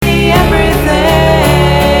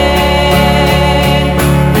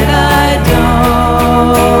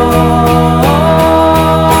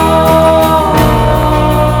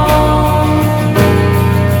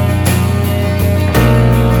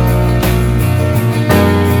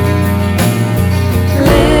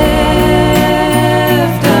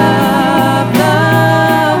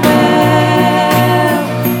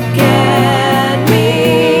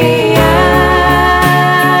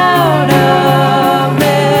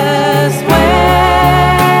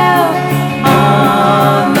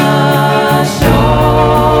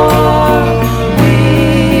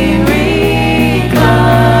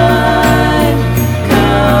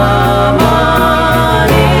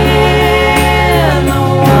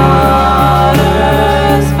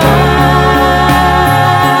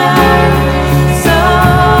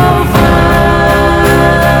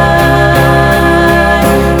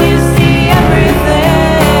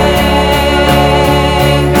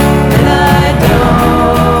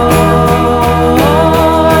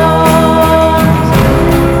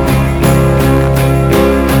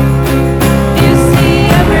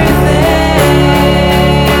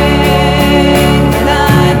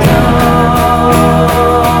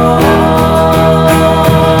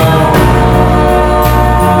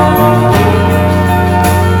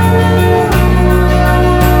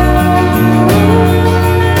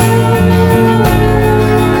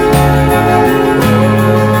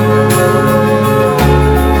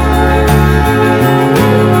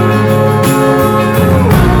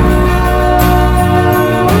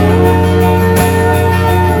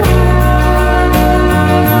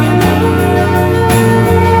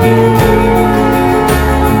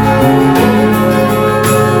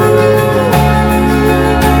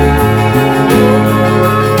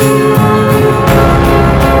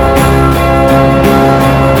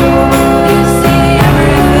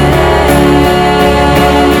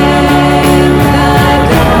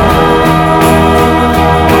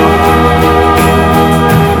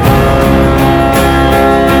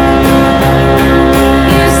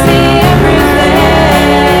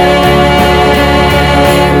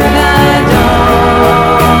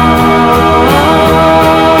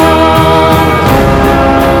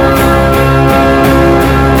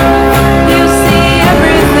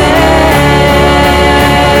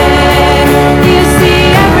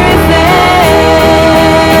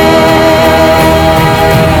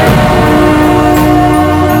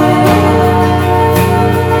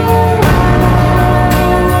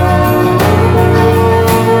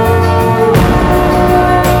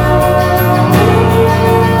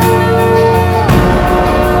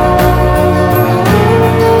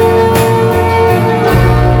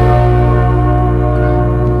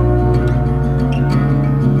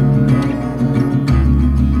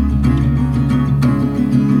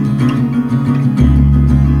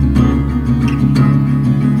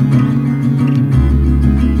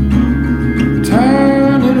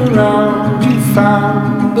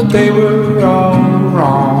they were all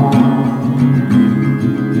wrong.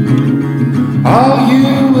 All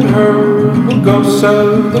you had heard were ghosts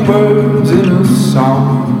of the words in a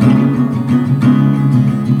song.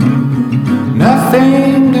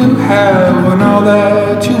 Nothing to have when all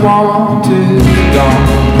that you want is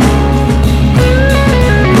gone.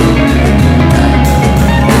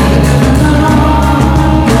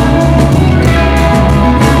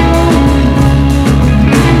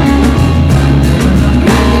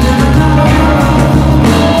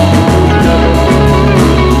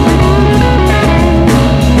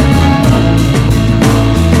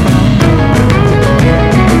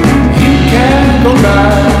 Go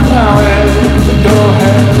back now as the door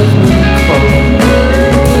has been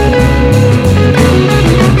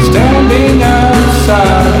closed.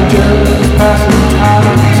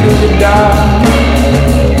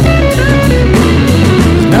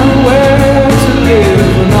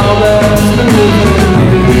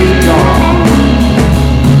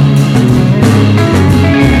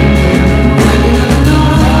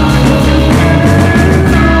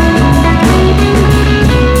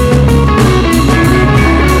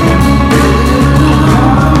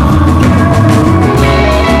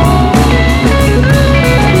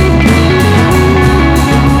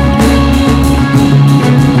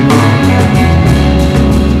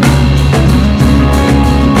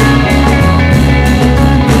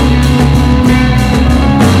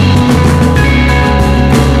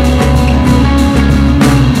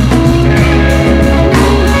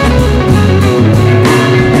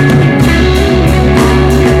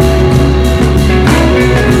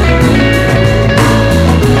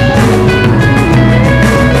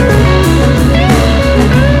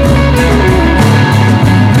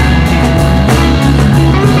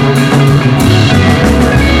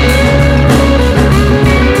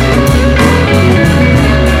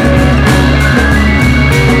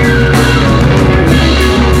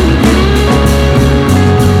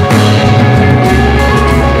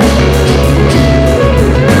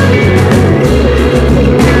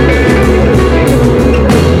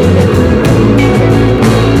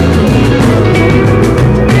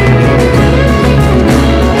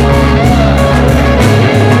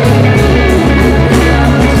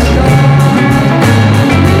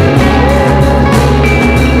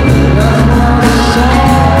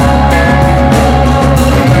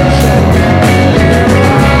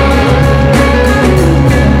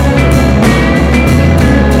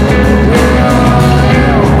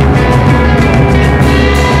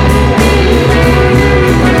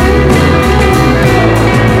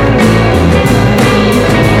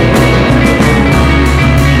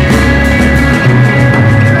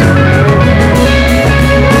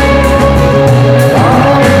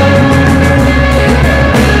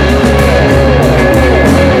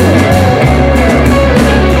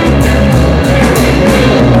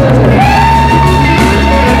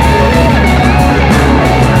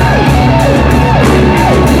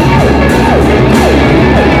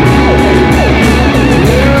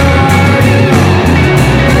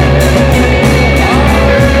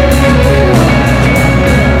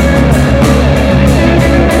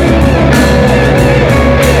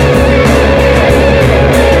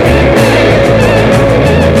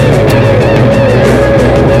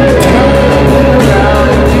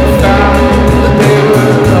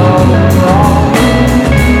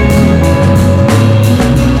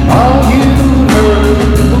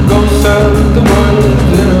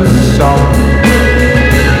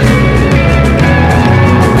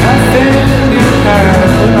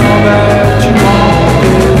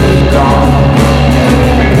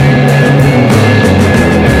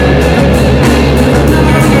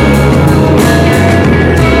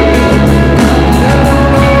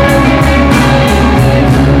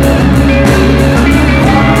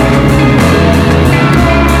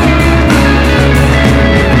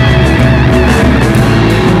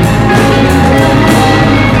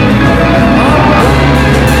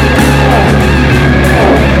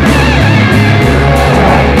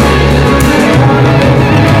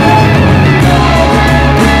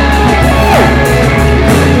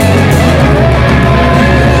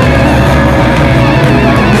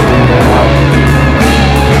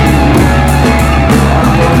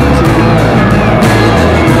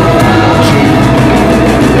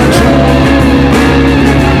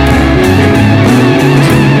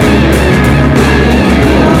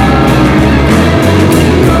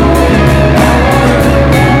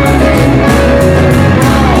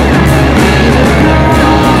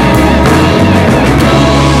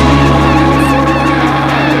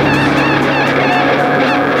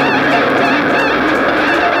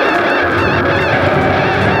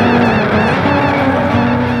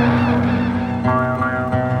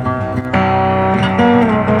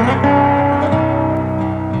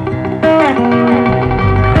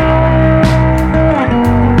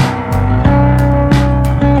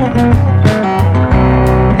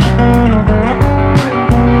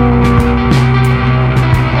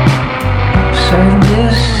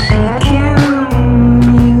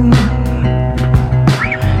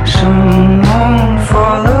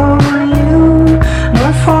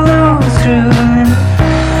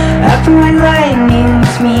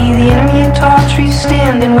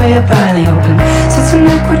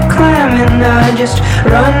 and I just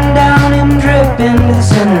run down and drip into the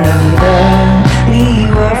center of the valley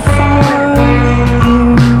where for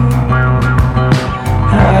you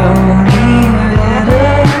I'll leave it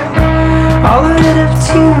up, all of it up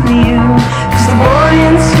to you, 'cause the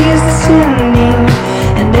buoyancy is descending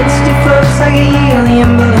and density floats like a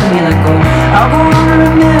helium balloon. Like I'll go on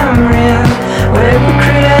remembering whatever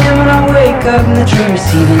crate I am when I wake up and the tree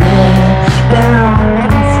receiving it down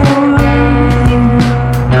for you.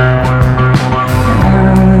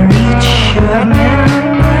 I'll reach a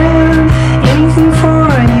membrane, anything for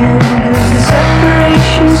you, 'cause the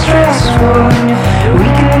separation's stressful and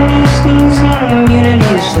weakening knees, sneezing, immunity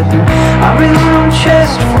is slipping. I'll bring my own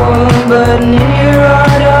chest full, but in your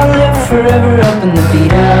heart I'll live forever up in the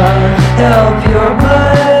beat. I'll help your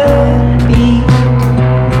blood beat,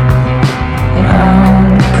 and I'll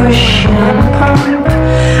push and pump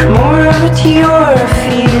more of it to your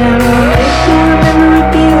feet, and we'll make more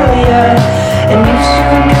memorabilia and use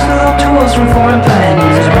souvenirs with little tools from foreign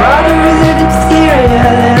pioneers brought over their diphtheria,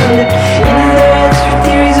 landed into their heads for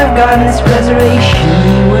theories of God and its preservation.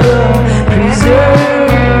 He will preserve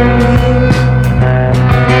you.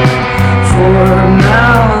 Formaldehyde,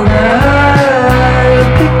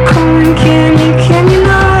 Bitcoin, can you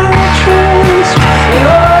not trust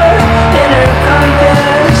your inner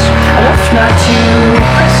compass enough not to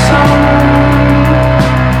press on?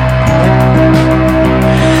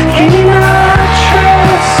 Can you not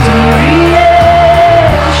trust in reassurance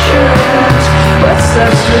what's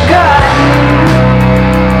left forgotten?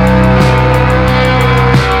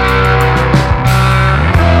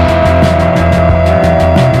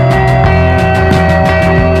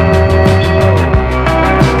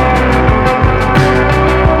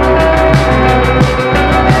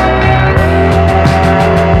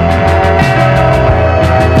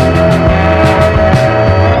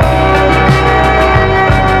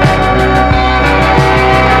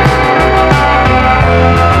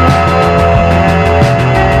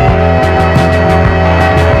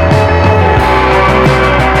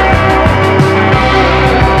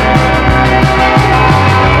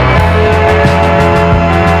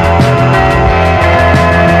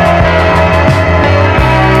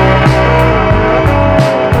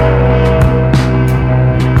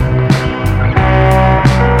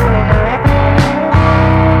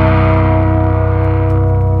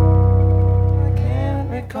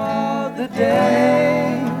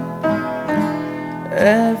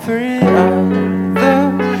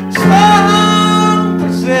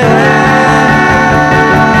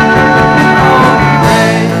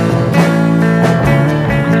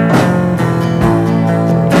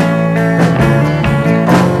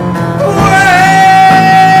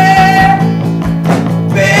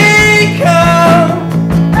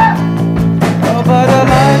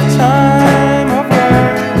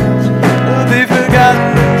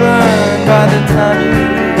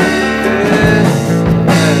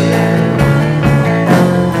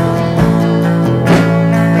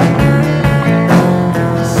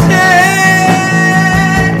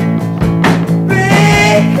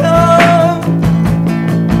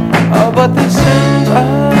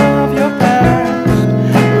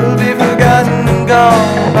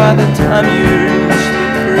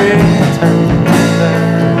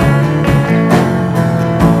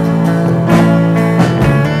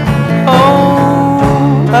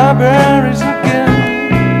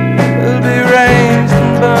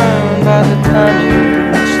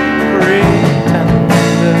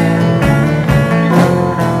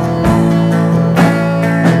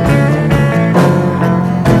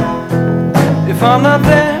 I'm not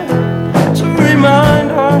there to remind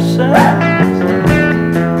ourselves.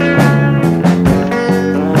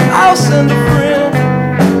 I'll send a friend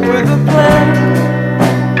with a plan.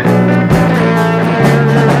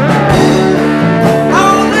 I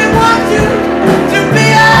only want you to be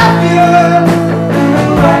happier.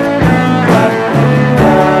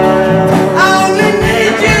 I only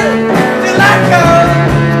need you to let go.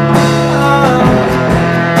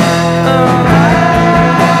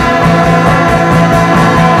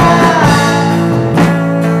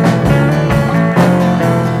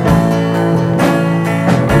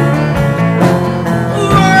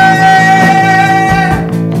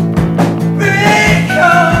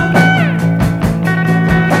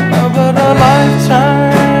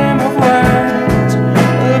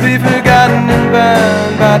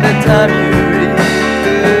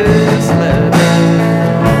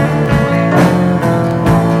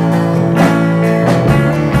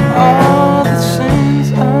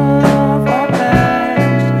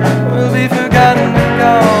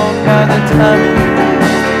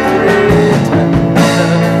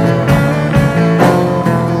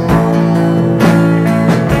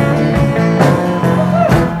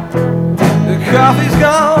 coffee's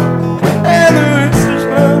gone and the rooster's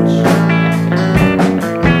lunch.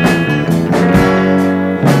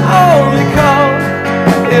 I only call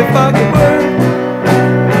if I can work.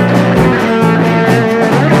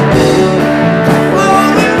 I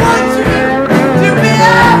only want you to be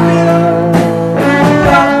happier.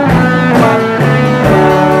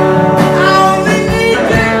 I only need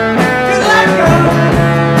you to let go.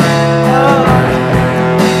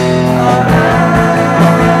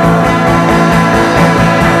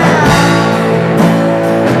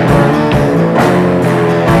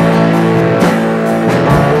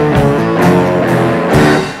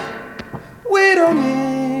 We don't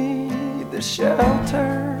need the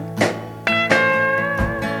shelter,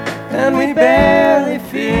 and we barely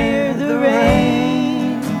fear the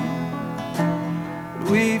rain.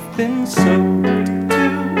 We've been soaked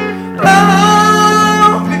too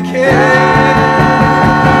long to care.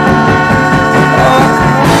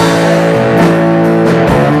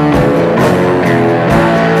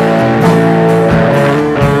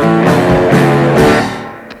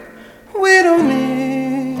 We don't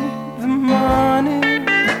need the money,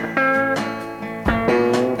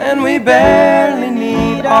 and we barely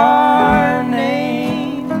need our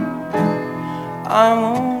name. I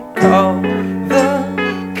won't call the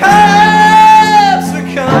cops for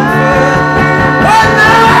comfort. Oh no!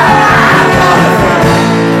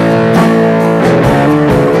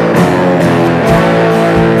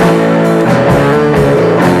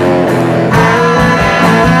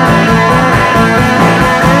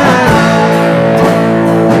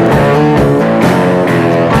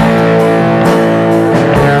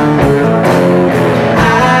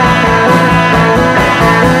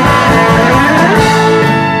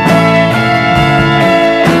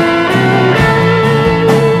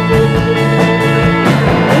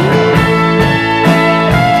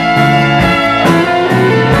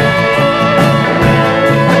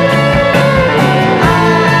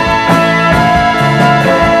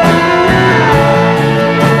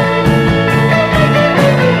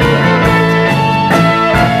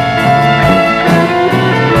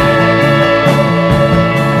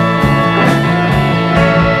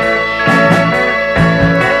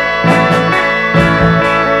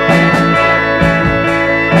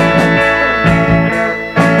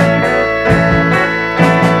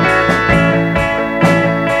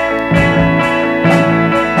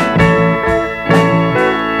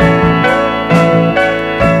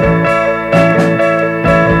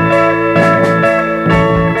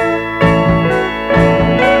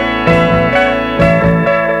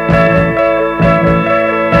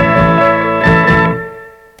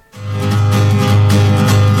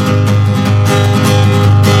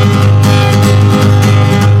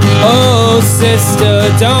 Sister,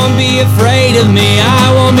 don't be afraid of me.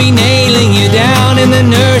 I won't be nailing you down in the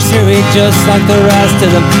nursery just like the rest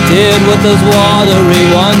of them did with those watery,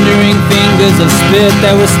 wandering fingers of spit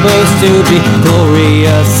that were supposed to be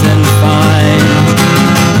glorious and fine.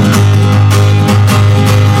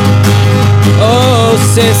 Oh,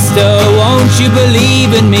 sister, won't you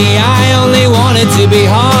believe in me? I only wanted to be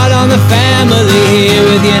hard on the family here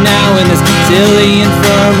with you now in this silly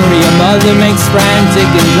infirmary. Your mother makes frantic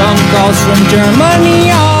and drunk calls from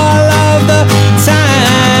Germany all of the time.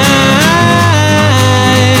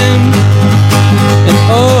 And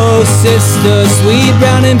oh, sister, sweet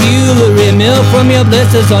brown and Buellery, milk from your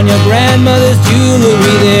blisters on your grandmother's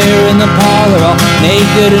jewelry there in the parlor, all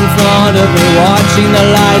naked in front of me, watching the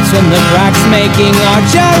lights from the cracks making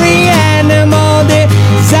archery animal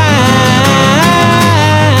designs.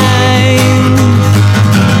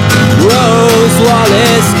 Rose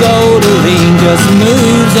Wallace Golding just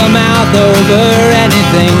moves her mouth over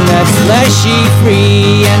anything that's fleshy,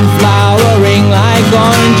 free and flowering like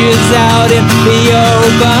oranges out in the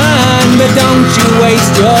open. But don't you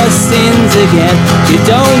waste your sins again. You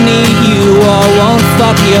don't need you or won't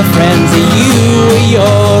fuck your friends. You or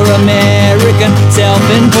your American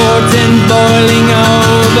self-important boiling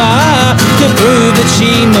over to prove that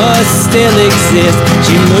she must still exist.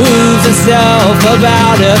 She moves herself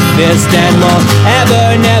about her fist and won't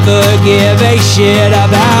ever, never give a shit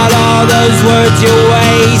about all those words you're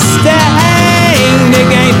wasting to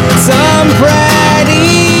gain some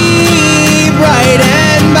pretty, bright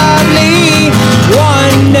and bubbly,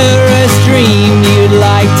 wondrous dream you'd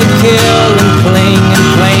like to kill and cling and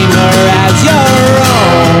claim her as your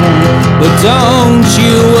own. But don't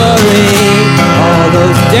you worry, all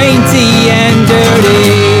those dainty and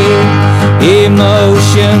dirty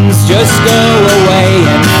emotions just go away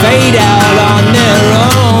and fade out on their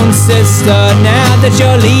own. Sister, now that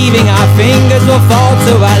you're leaving, our fingers will fall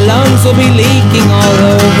so our lungs will be leaking all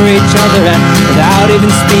over each each other, and without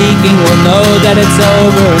even speaking we'll know that it's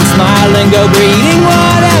over and smile and go greeting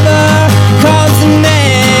whatever comes next.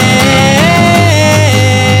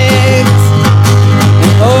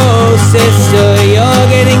 And oh sister, you're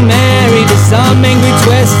getting married to some angry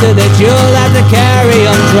twister that you'll have to carry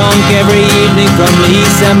on drunk every evening from Lee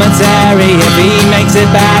Cemetery. If he makes it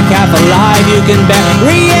back half alive, you can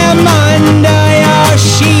bury him under your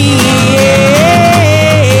sheets.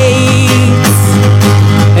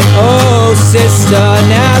 And oh sister,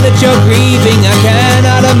 now that you're grieving, I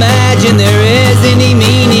cannot imagine there is any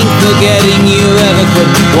meaning forgetting you ever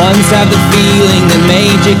could once have the feeling that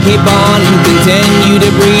made you keep on and continue to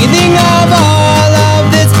breathing of all of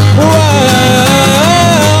this world.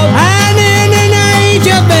 And in an age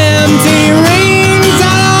of empty rings,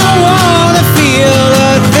 I don't wanna feel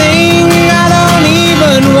a thing, I don't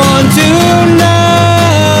even want to know.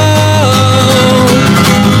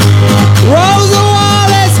 Rosa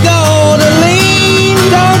Wallace Goldeline,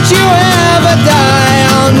 don't you ever die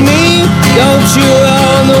on me, don't you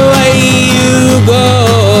own the way you go.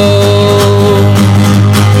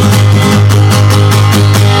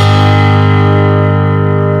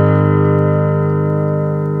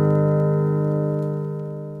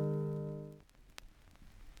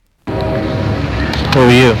 Who are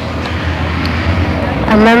you?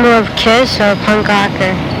 A member of KISS or a punk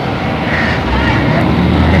rocker.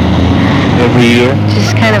 Every year?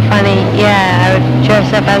 Just kind of funny. Yeah, I would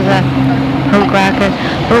dress up as a punk rocker.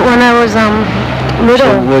 But when I was So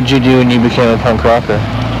little, what'd you do when you became a punk rocker?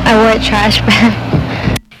 I wore a trash bag.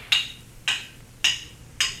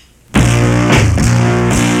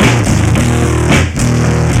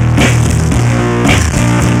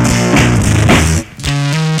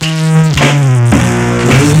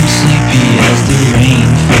 Growing sleepy as the rain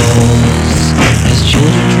falls, as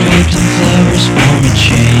children draped in flowers form a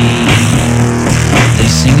chain. They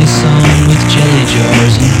sing a song with jelly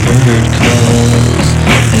jars and bird calls,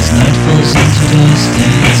 as night falls into dust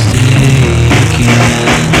and it's day again.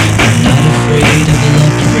 I'm not afraid of the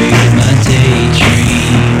upgrade of my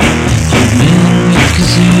daydream, of men with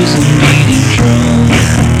kazoos and beating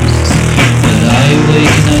drums. But I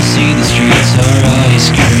awake and I see the streets are ice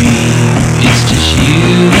cream. It's just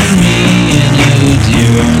you and me, and oh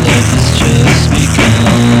dear, our love has just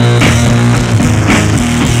begun.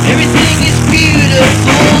 Everything is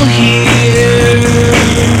beautiful here.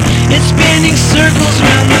 It's spinning circles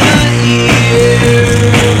around my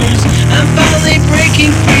ears. I'm finally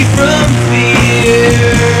breaking free from fear,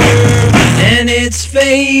 and it's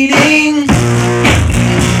fading.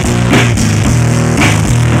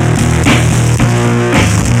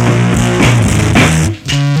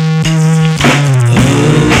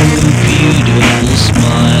 Beautiful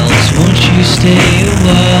smiles, won't you stay a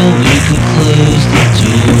while? We could close the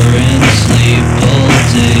door and sleep all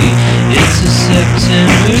day. It's a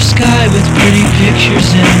September sky with pretty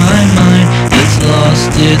pictures in my mind that's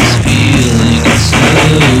lost its feeling, it's so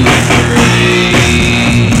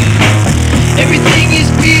gray. Everything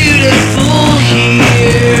is beautiful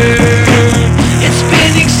here. It's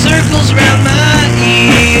spinning circles around my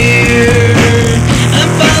ear.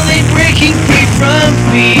 I'm finally breaking free from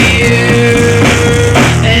fear,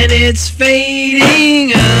 and it's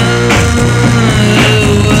fading.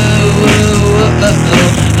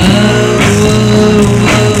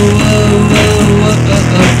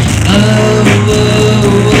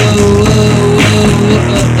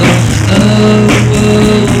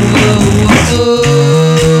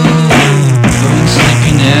 Going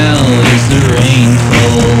sleepy now as the rain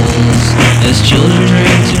falls, as children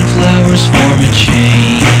wrapped in flowers form a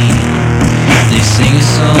chain. They sing a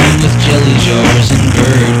song with jelly jars and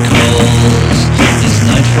bird calls, as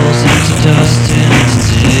night falls into dust and it's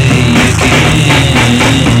day again.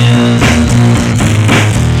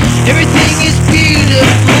 Everything is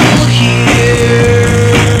beautiful here.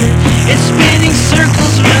 It's spinning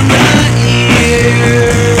circles around my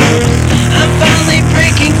ears. I'm finally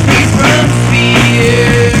breaking free from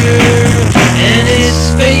fear, and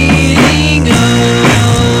it's fading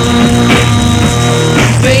on,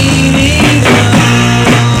 fading on,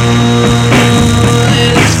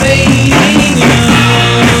 it's fading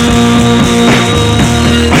on,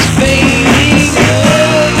 it's fading on.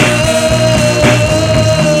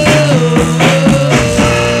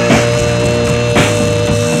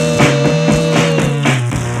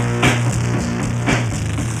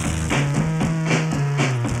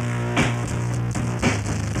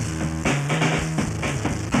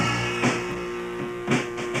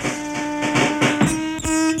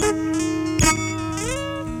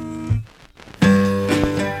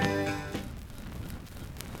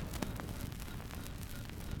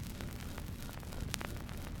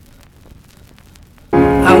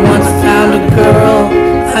 a girl,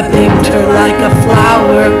 I picked her like a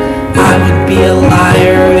flower. I would be a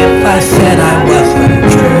liar if I said I wasn't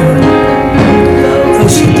true. Though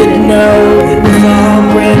she didn't know it was all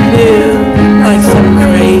brand new, like some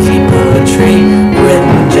crazy poetry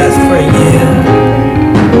written just for you.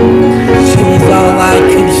 She was all I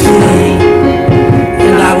could see,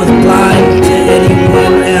 and I was blind to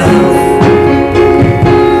anyone else.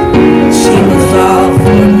 She was all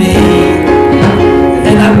for me,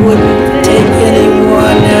 and I wouldn't take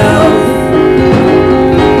anyone else.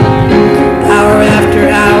 Hour after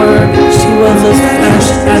hour, she was as fresh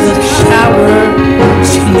as a shower.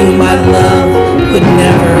 She knew my love would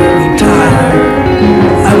never retire.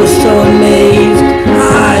 I was so amazed,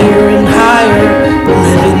 higher and higher,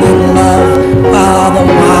 living in love all the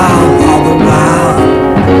while,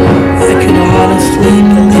 I could honestly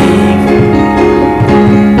believe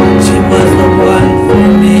she was the one for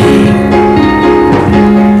me.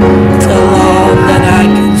 Till all that I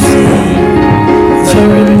could see was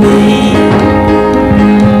her and me.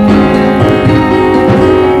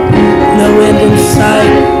 No end in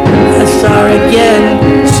sight, I saw her again.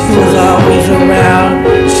 She was always around,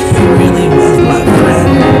 she really was my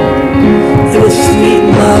friend. It was sweet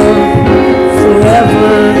love,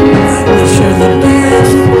 forever. I wish her the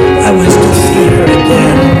best, I wish to see her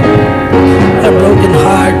again. A broken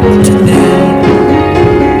heart to mend.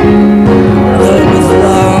 Though it was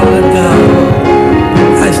long ago,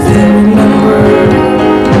 I still remember.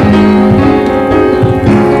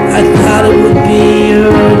 I thought it would be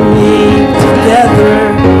her and me together.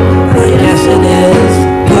 I guess it is,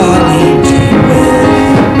 golly gee whiz.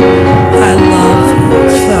 I love her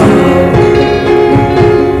so,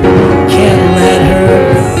 can't let her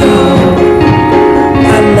go.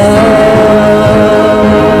 I love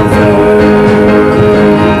her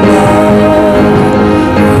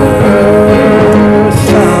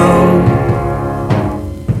so.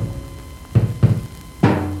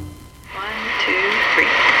 1, 2, 3.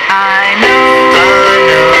 I know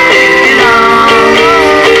you belong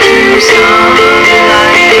to somebody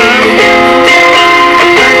like her,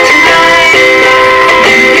 but tonight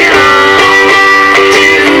you belong to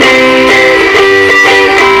me.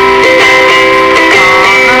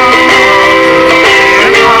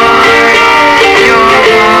 You're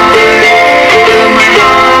part of my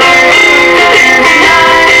heart, and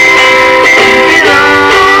tonight you belong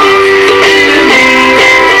to me.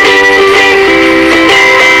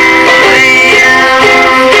 Way down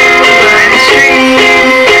by the stream,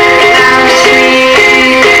 how sweet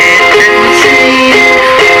it can seem.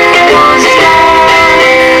 Once more,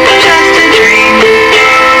 just a dream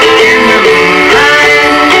in the moonlight.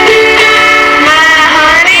 My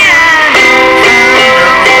honey, I know with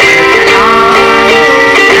all that you will be gone, but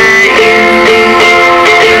tonight you belong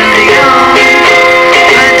to me.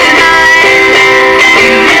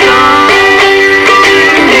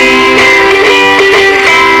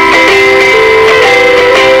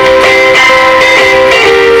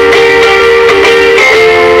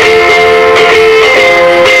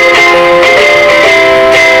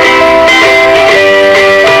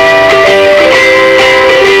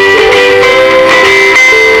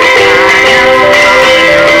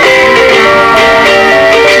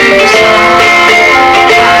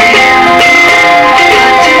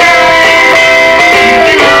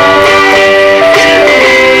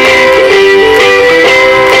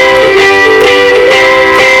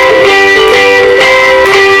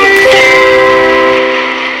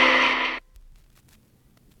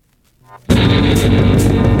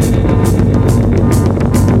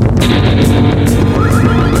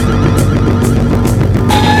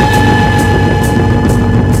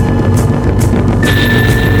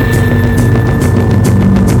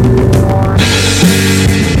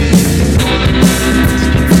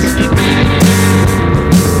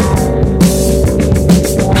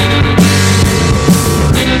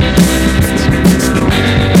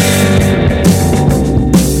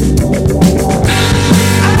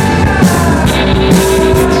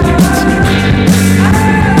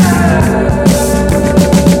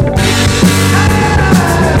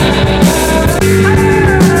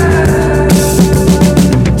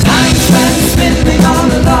 Time spent spinning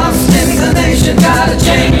on a lost inclination. Gotta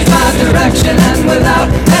change my direction, and without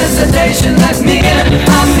hesitation let me in.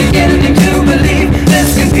 I'm beginning to believe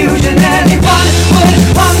this confusion. Anyone would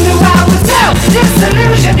wonder why was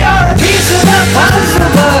self-disillusion. You're a piece of the puzzle,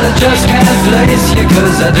 but I just can't place you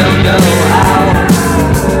 'cause I don't know how.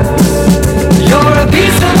 You're a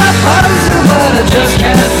piece of the puzzle, but I just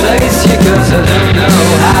can't place you 'cause I don't know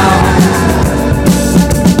how.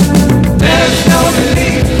 There's no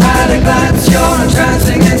relief, had a advance. You're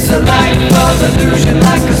entrancing, it's a light of illusion,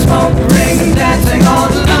 like a smoke ring dancing all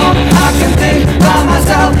alone. I can think by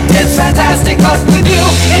myself, it's fantastic, but with you,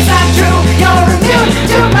 it's not true. You're immune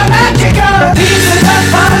to my magic. You're a piece of that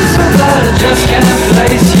puzzle, but I just can't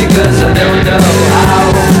place you, cause I don't know how.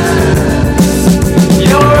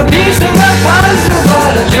 You're a piece of that puzzle,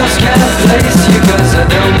 but I just can't place you, cause I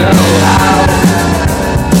don't know how.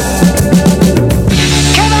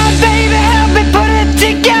 Come on, baby, help me put it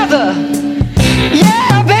together.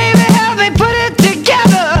 Yeah, baby, help me put it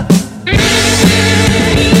together.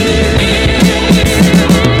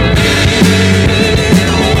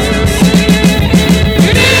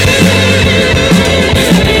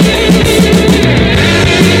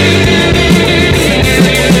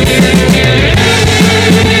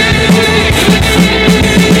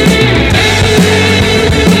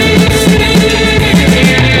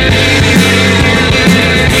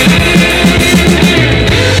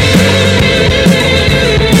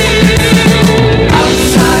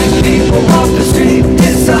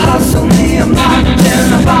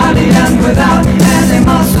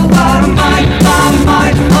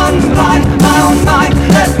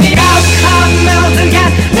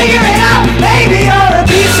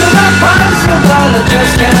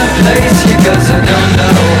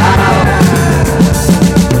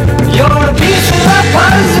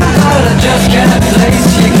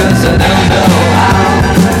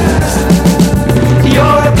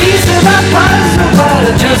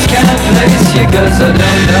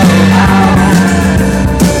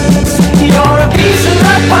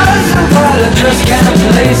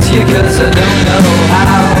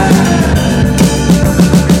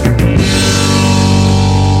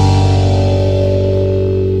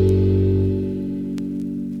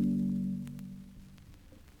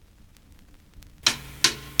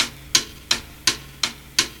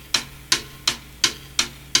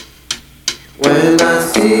 When I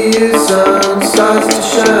see your sun starts to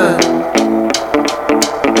shine,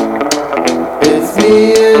 it's me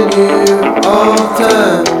and you all the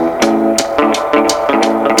time.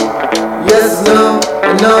 Yes, no,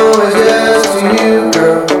 and no is yes to you,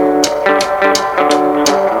 girl.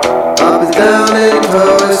 Up is down and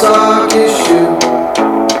toe is sock is shoe.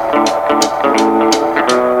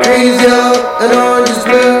 Green is yellow and orange is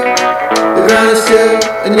blue. The ground is still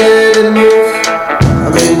and yet it moves.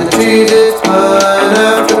 I'm in the trees, it's pine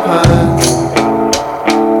after pine.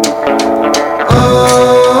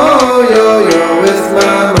 Oh, you're with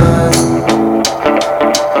my mind.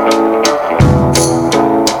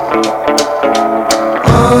 Oh,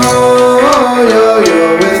 you're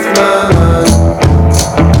with my mind.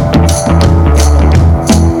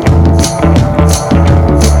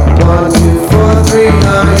 1, 2, 4, 3,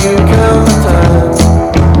 how you count the time.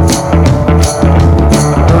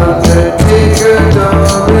 Undertaker,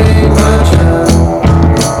 don't ring my chime.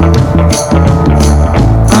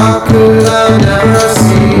 How could I never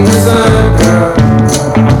see the sun, girl?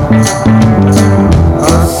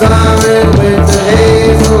 I'm silent with the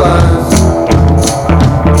hazel eyes.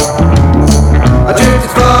 I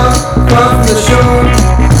drifted far, far from the shore.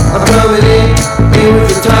 I'm coming in with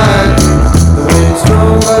the tide. The wind is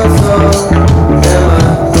strong, but so am I.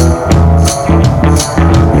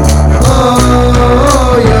 Oh,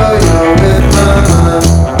 you're with my mind.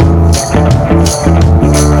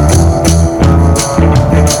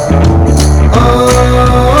 Oh,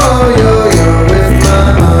 you're with my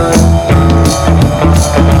mind.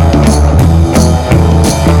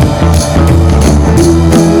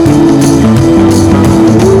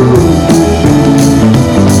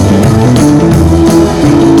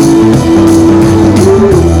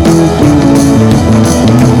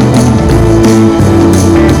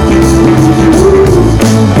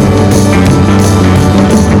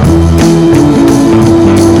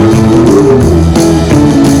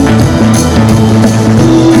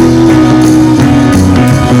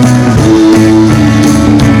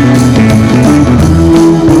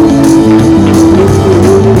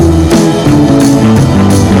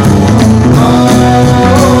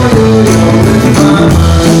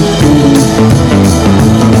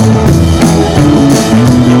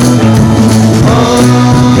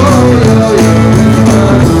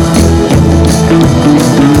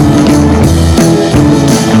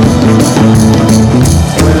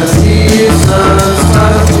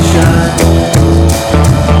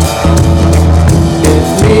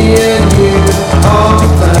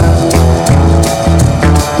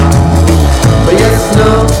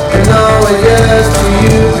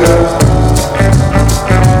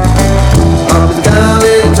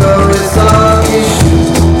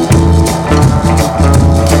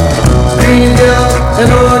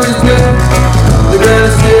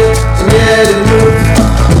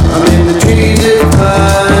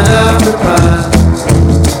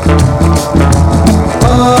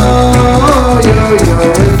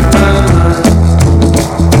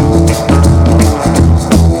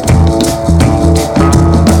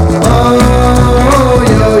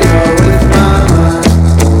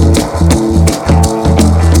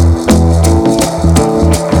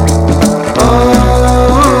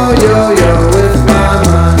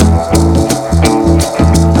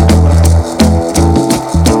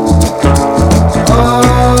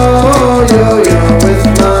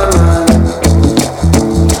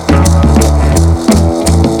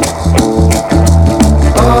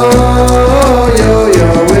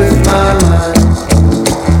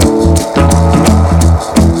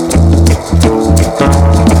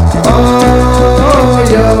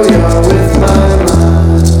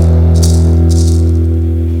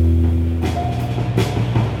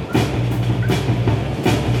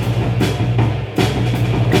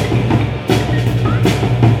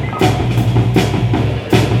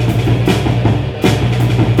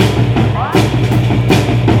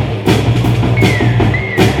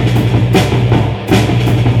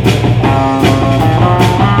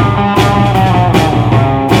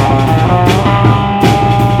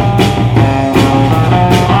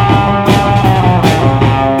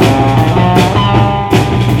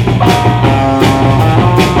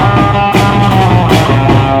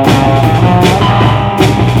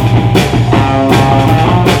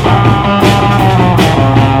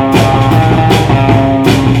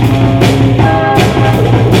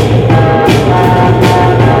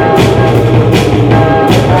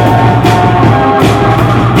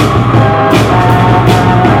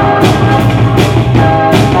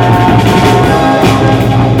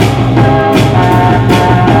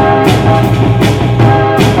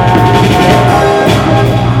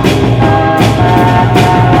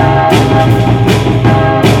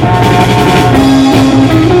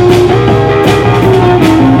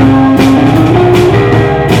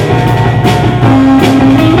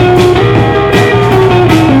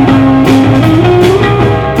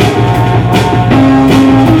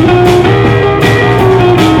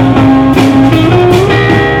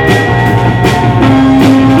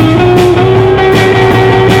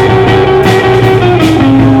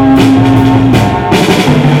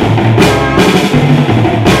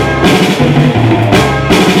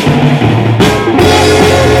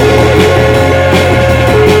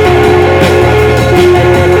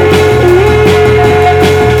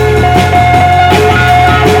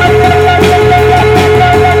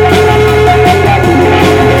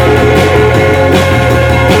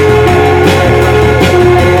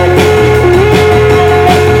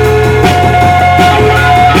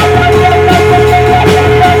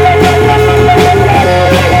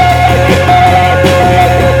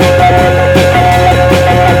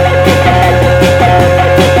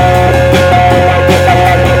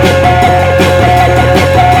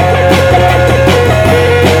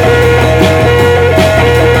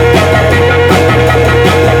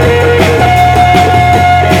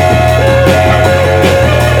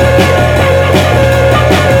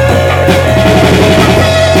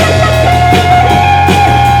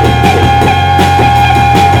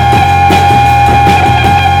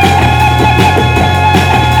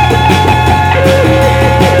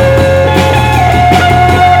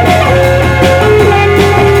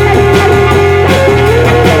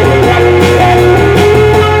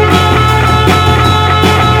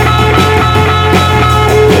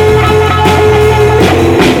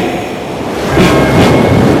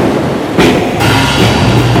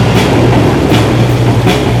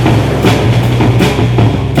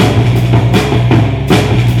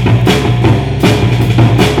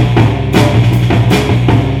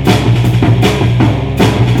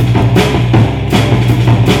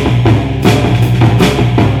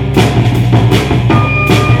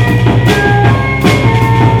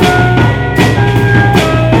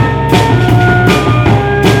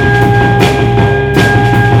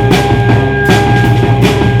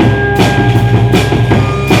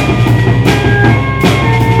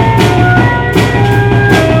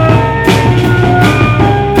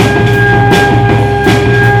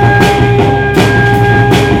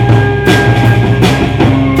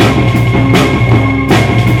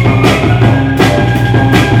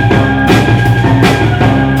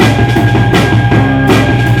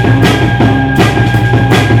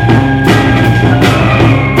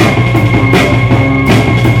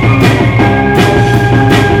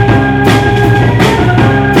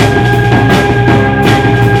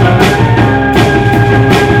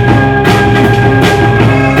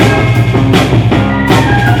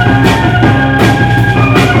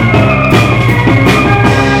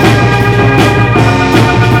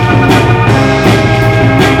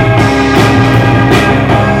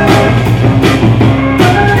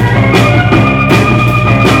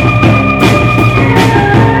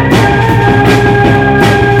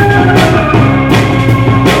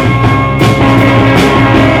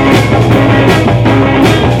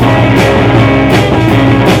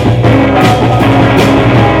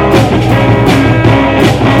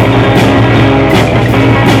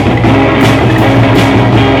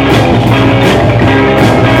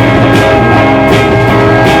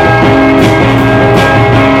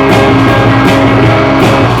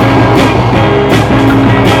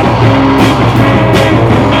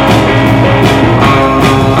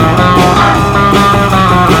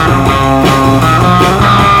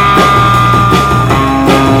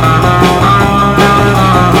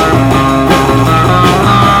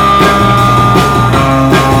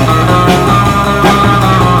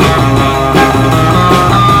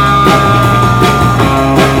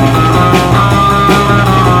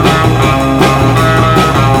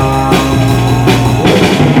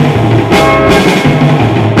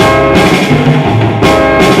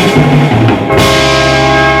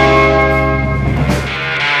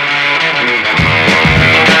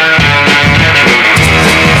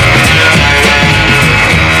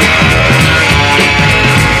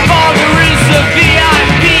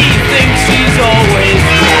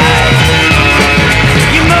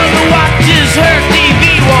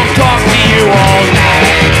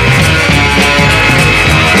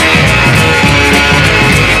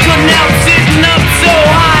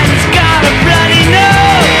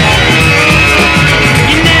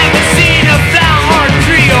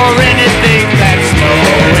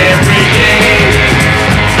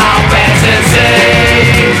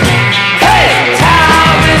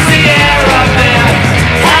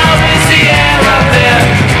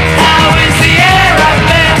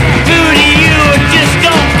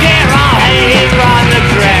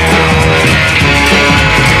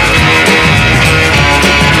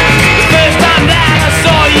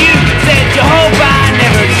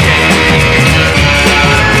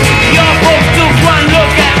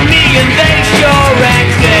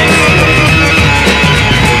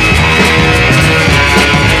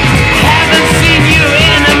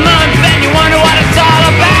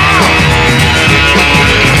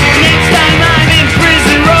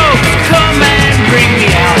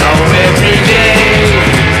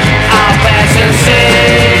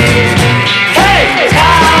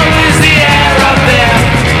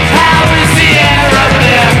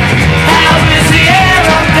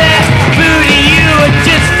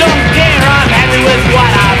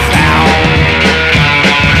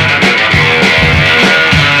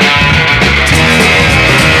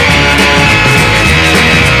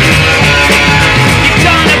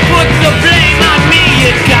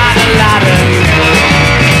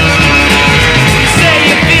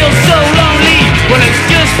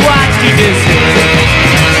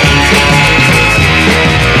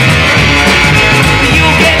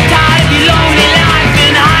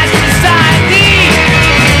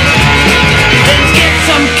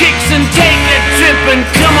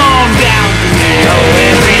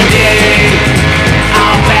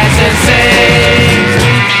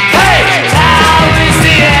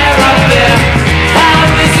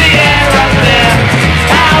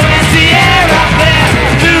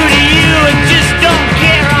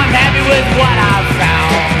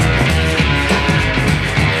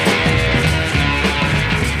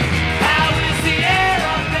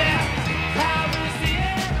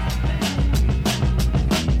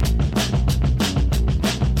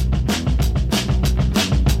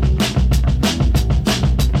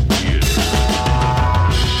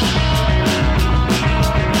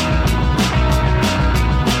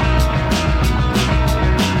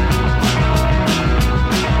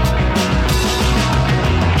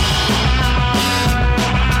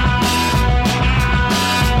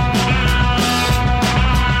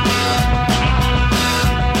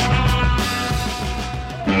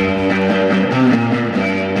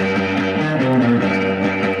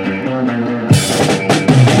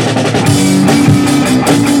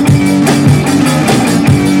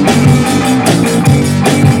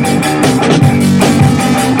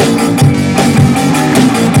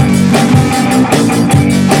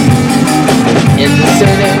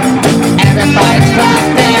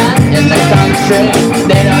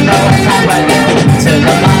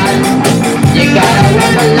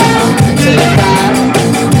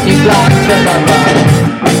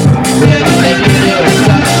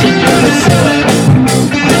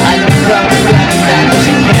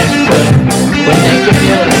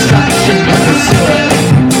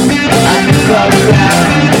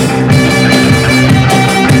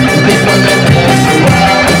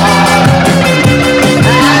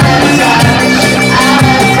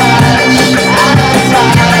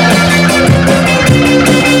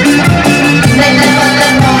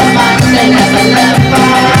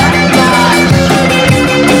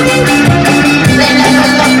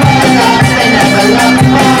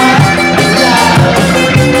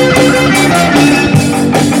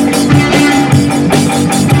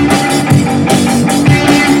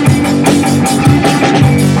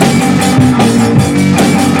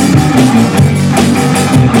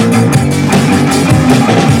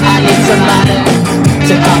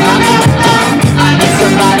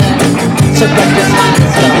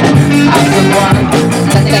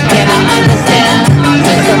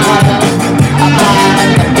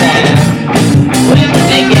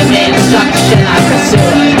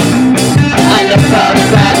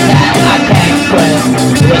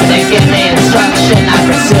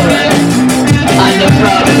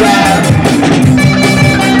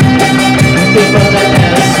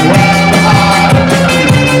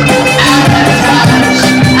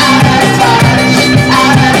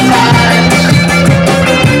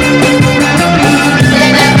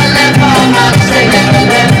 They never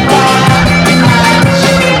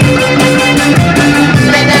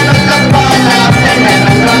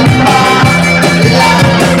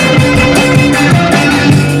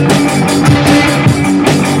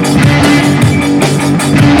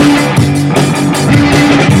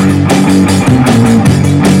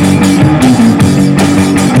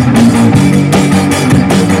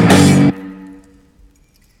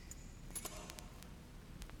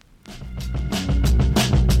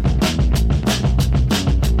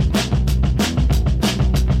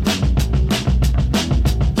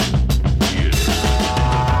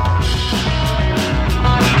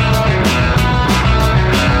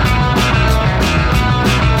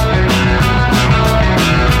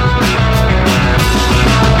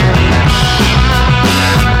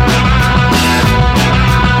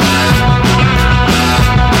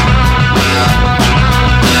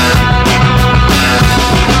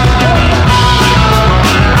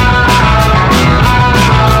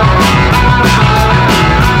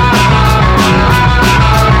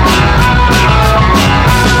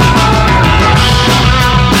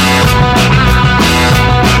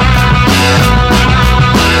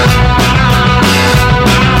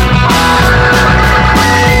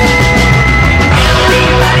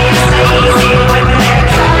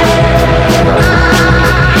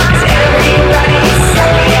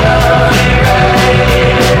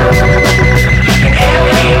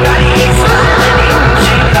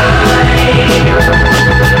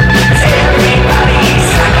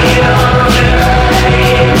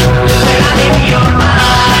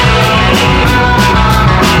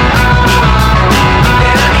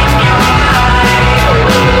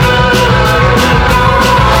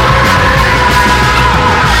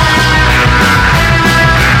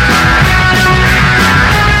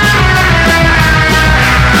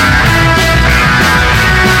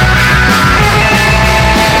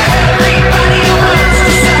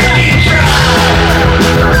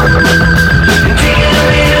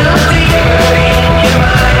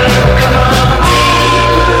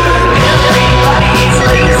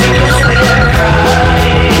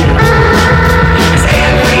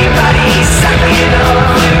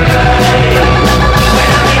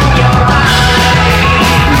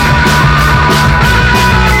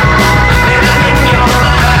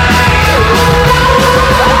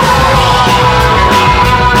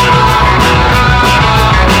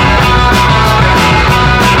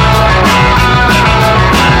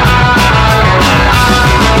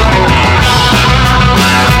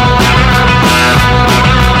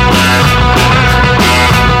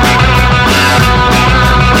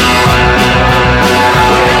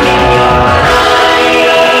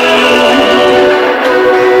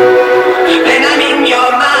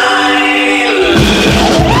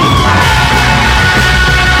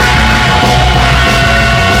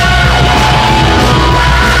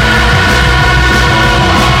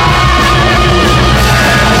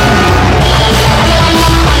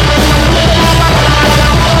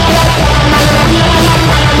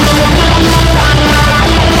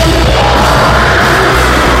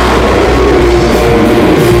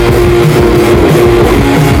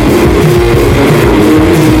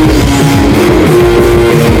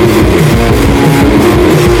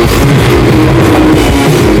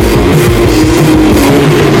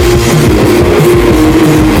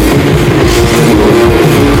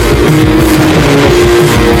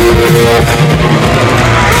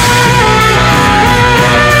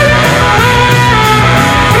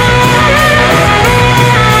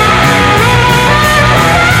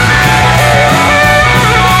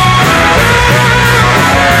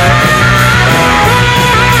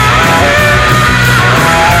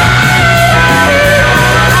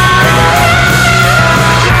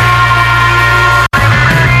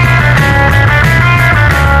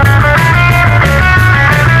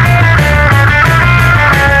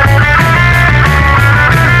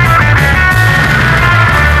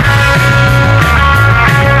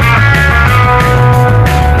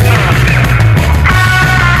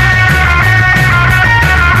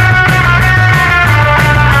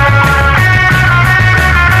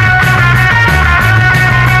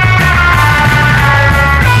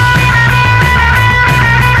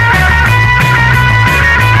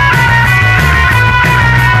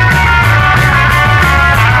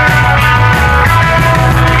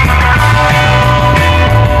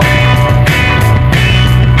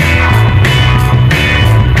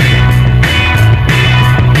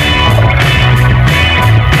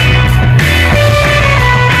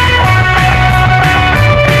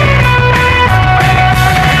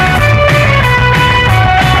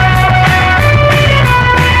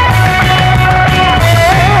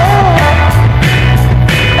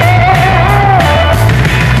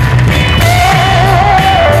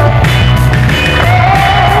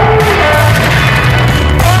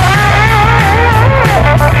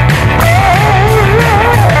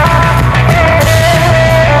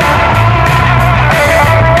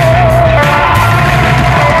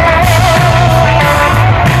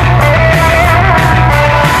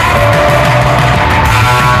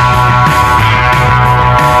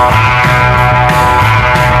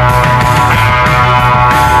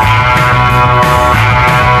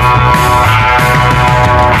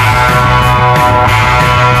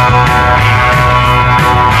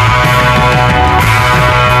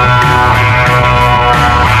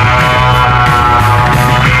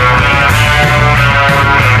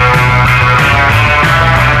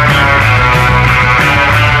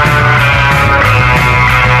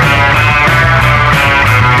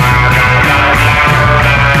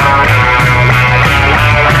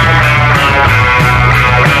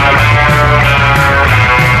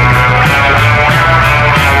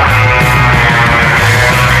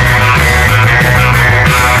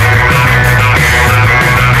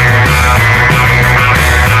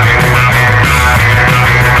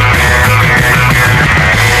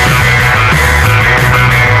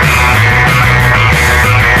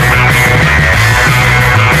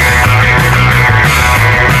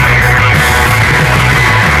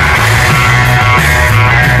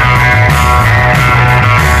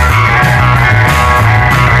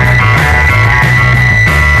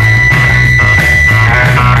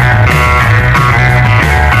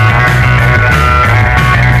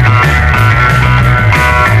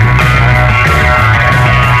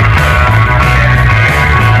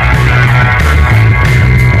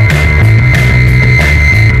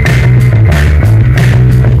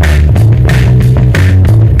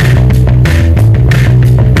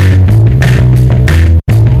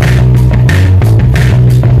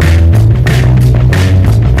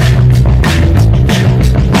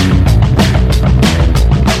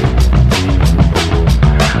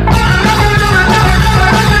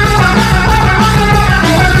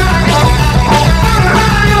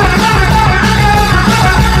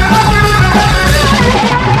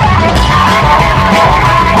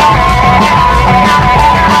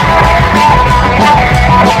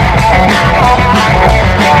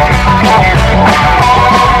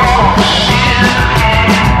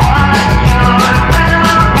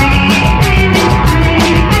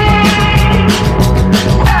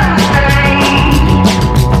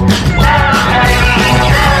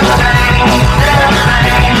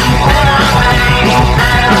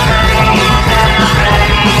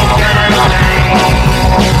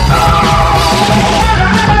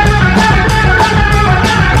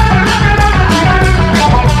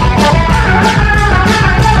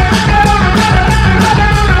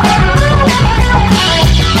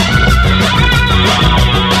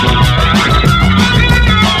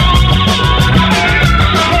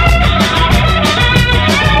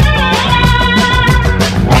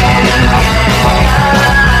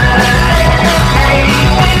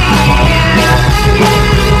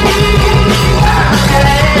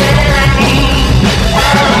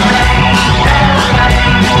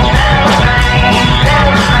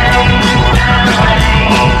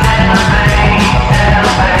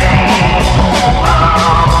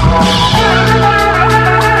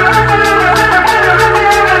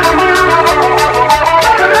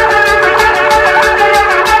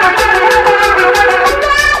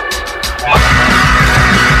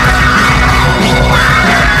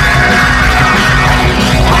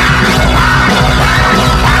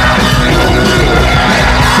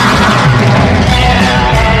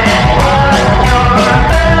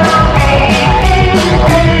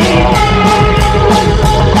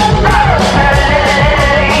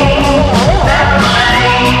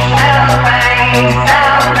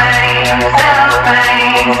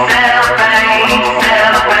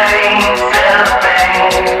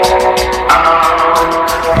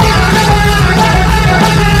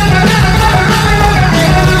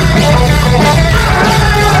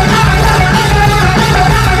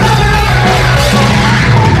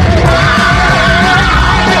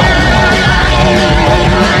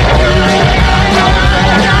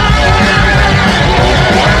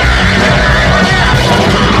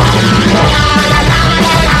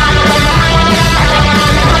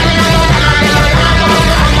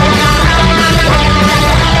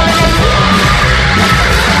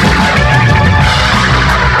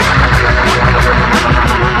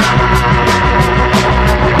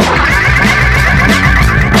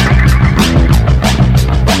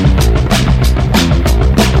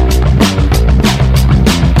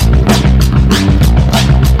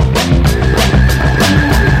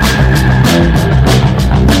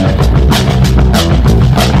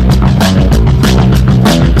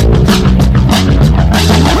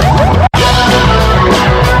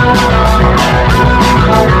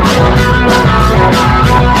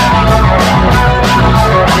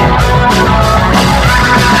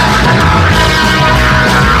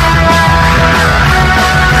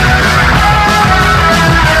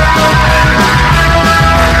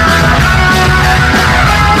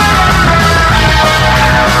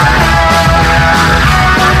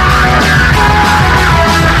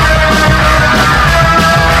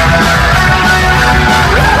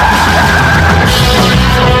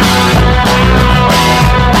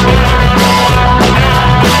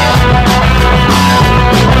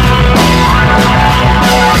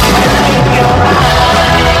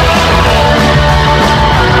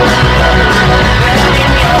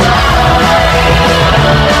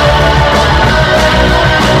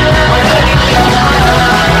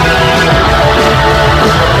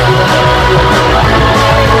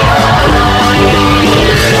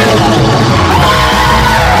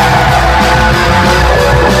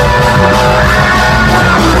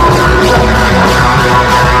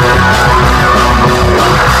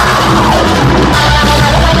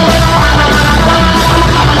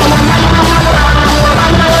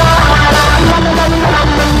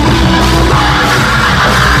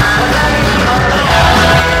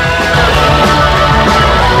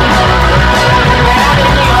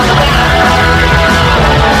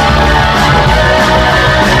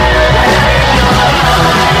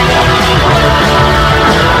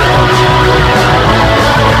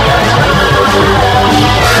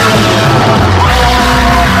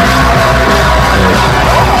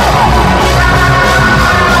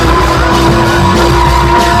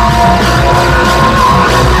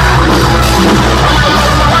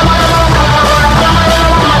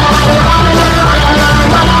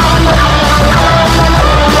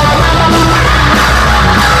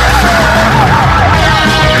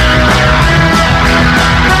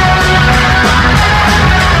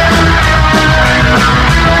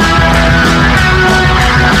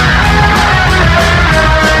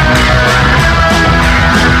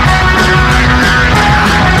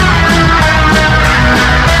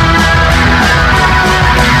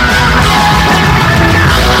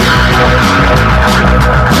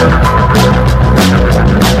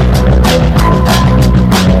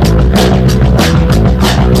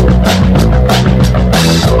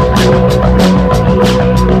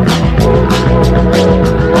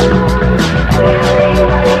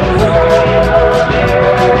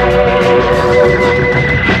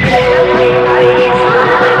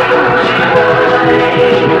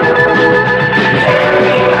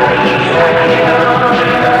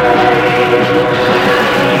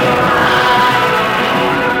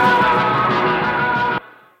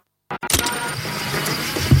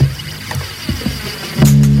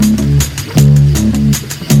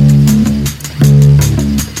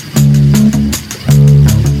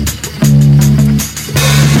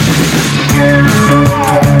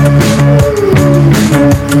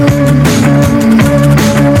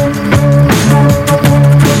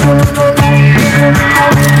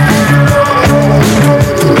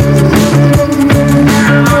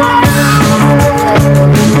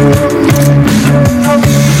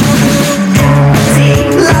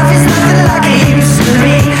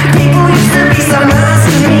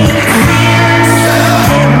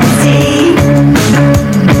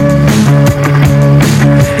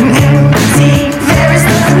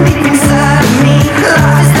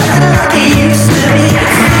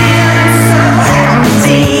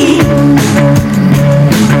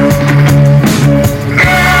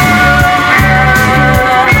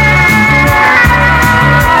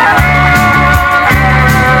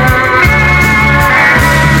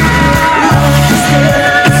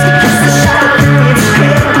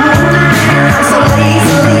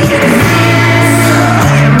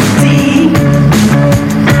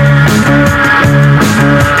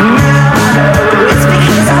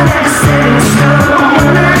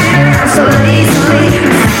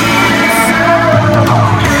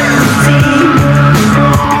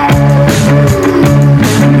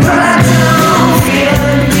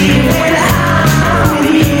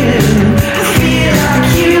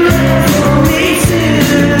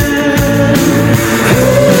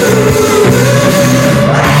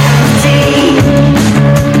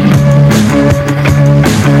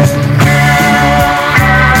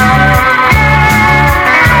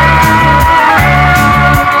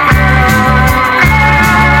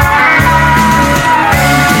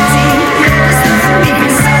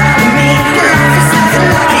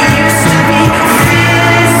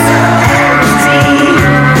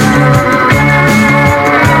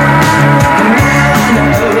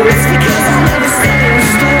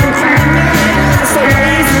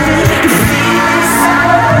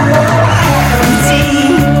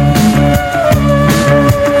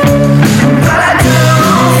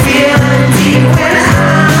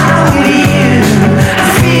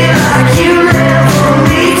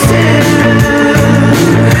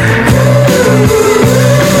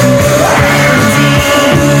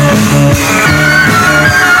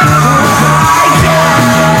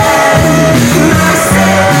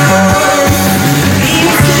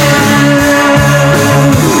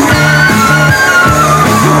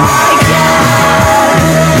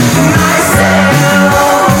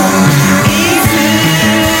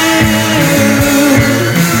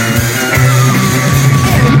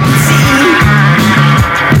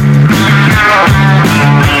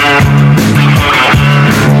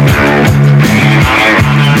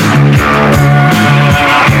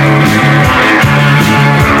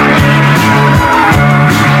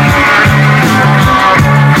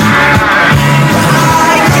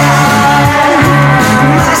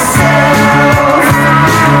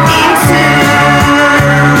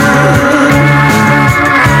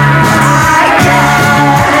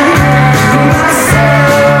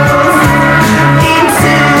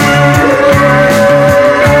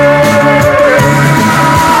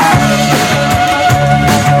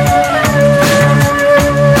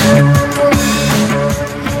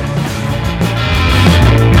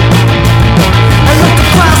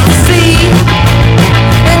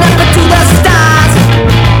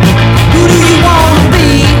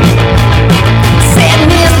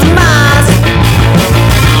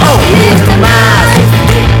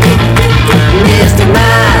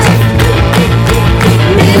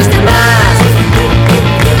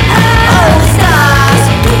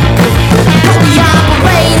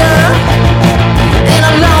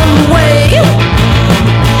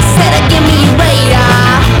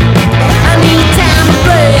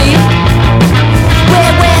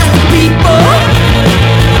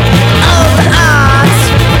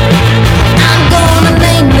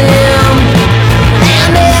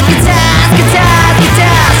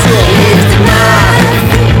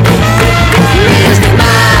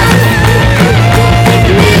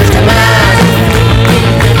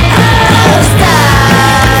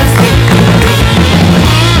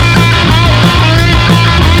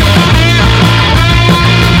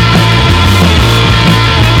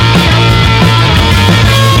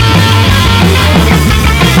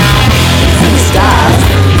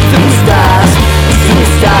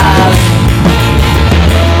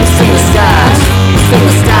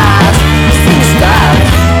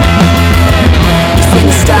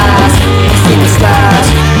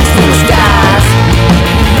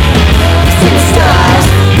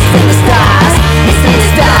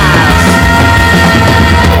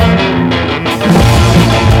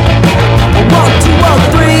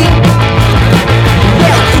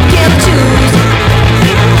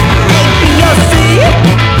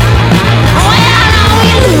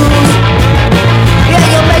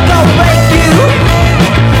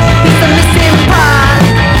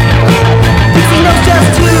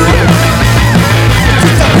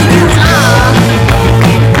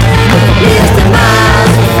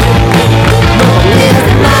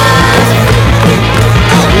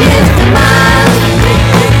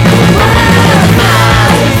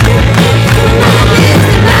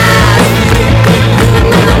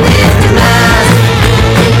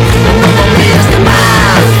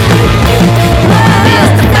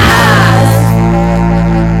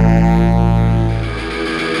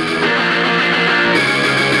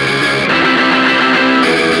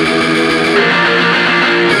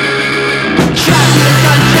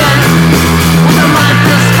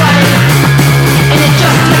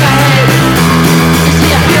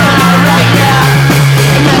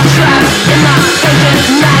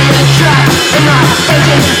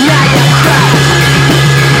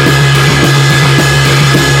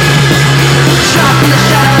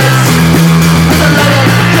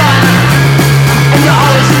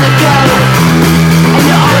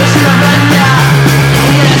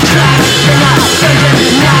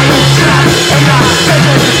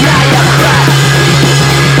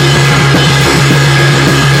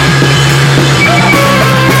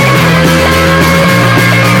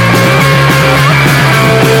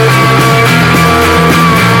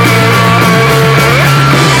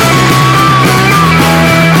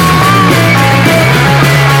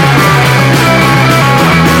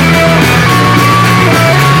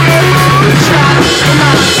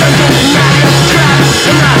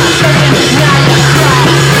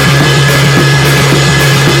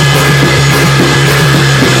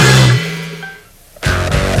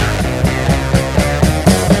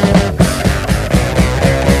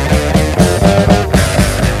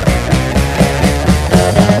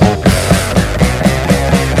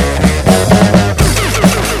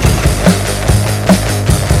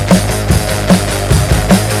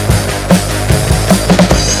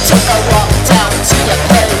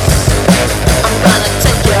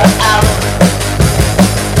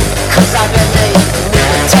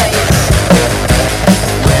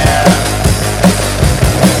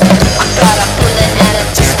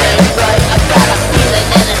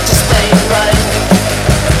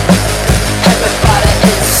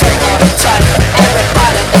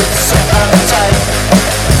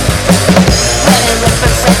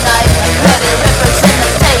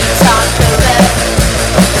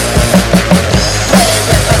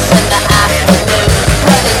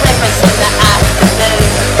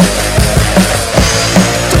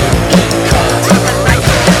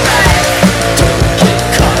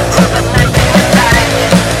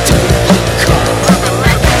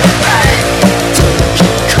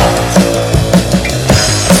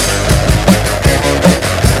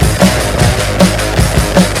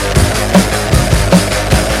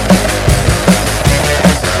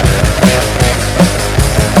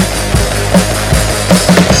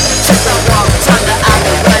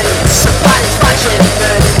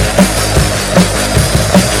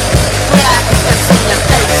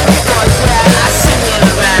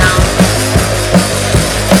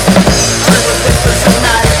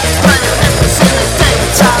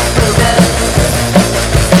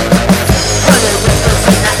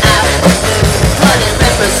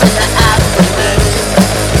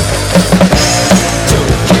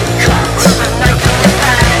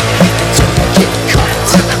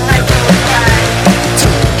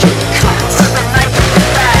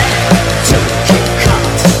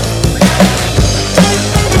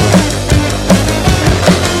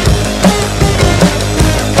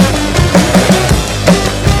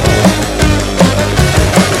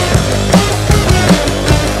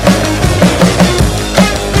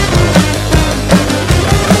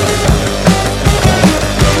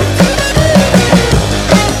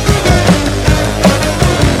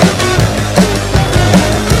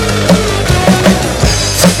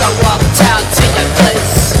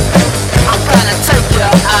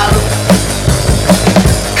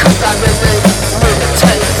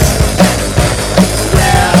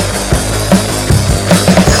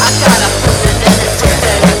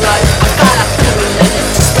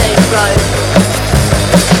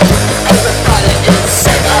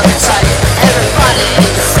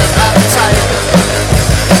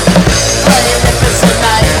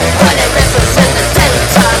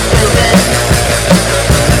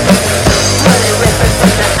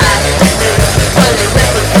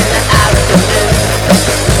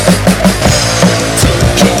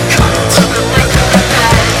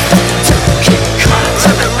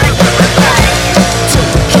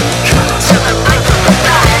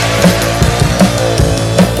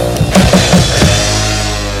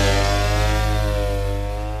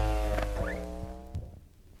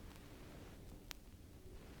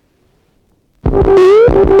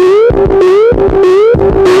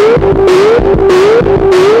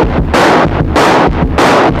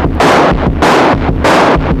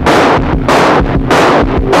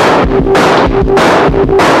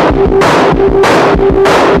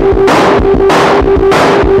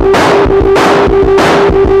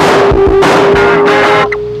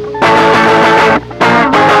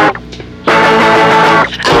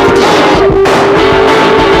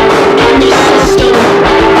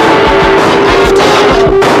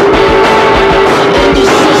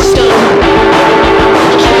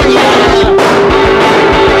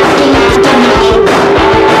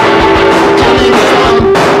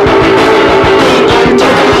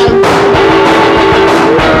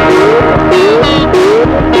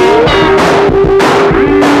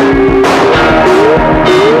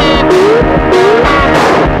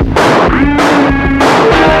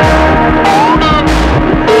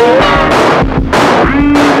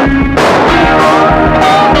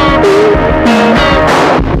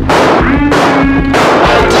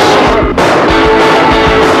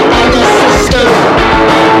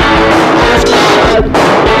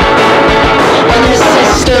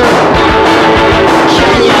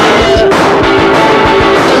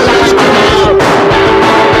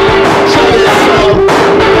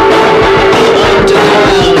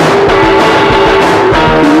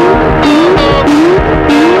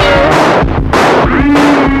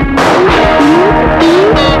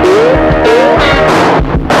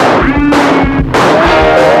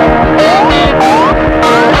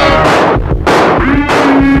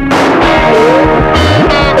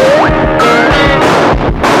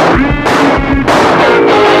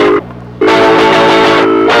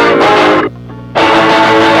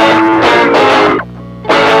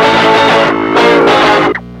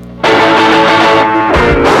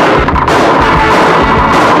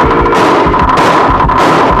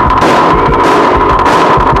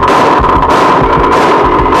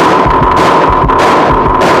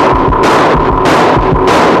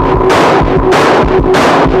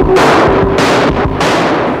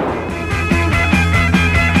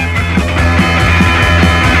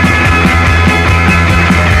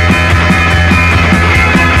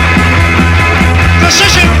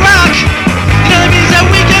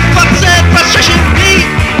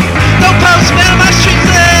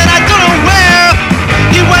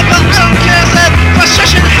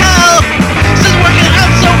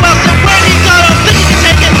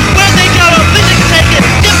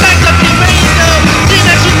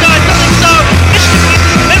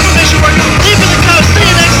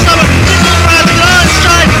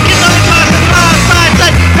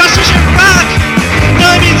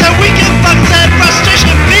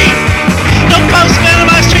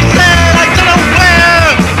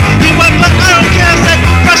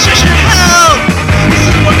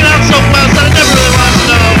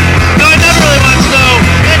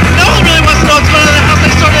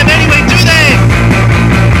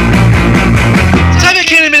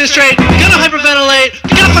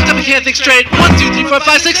can't think straight. 1, 2, 3, 4,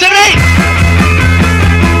 5, 6, 7, 8.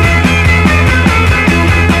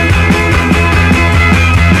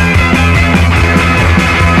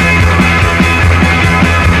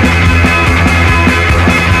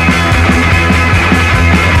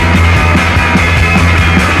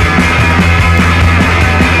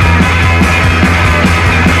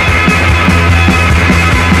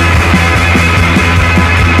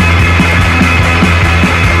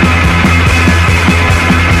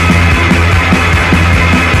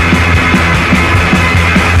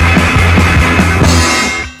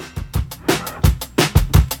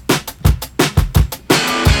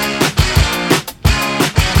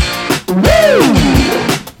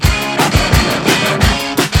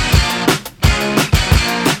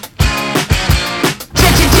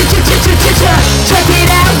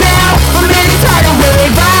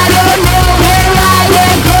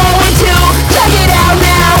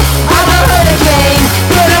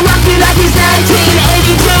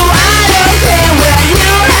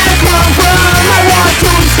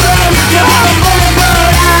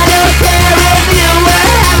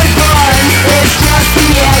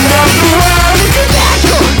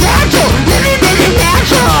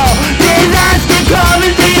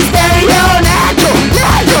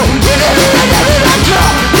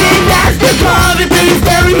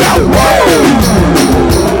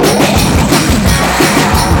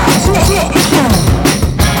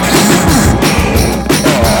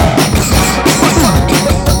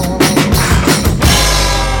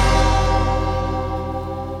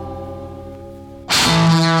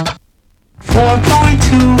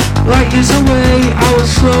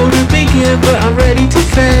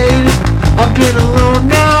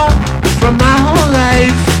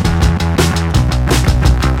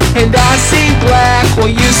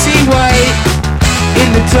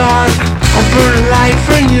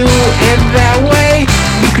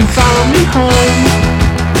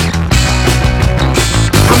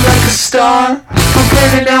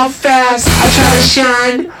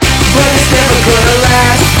 Shine, but it's never gonna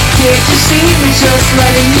last. Can't you see me just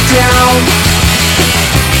letting you down?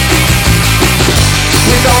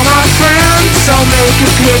 With all my friends, I'll make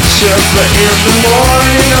a picture, but in the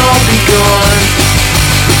morning I'll be gone.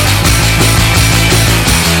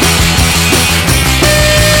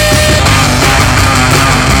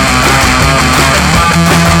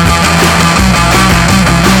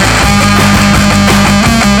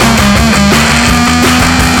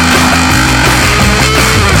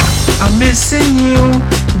 Missing you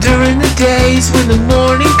during the days when the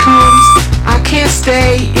morning comes. I can't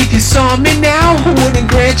stay. If you saw me now, I wouldn't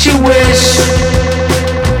grant your wish.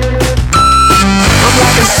 I'm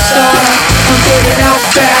like a star, I'm burning out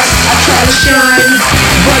fast. I try to shine,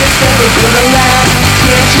 but it's never gonna last.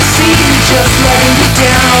 Can't you see me just letting you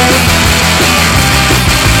down?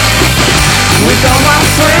 With all my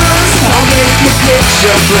friends, I'll make a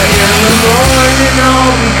picture, but in the morning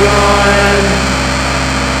I'll be gone.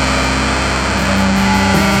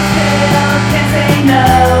 Say no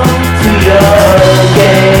to your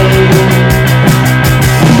game.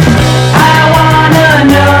 I wanna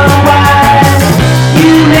know why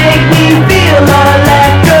you make me feel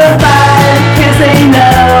electrified. Can't say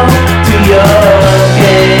no to your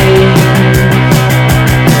game.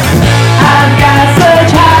 I've got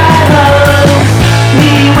such high hopes.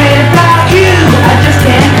 Me without you, I just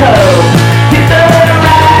can't cope. Hit the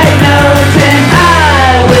right notes and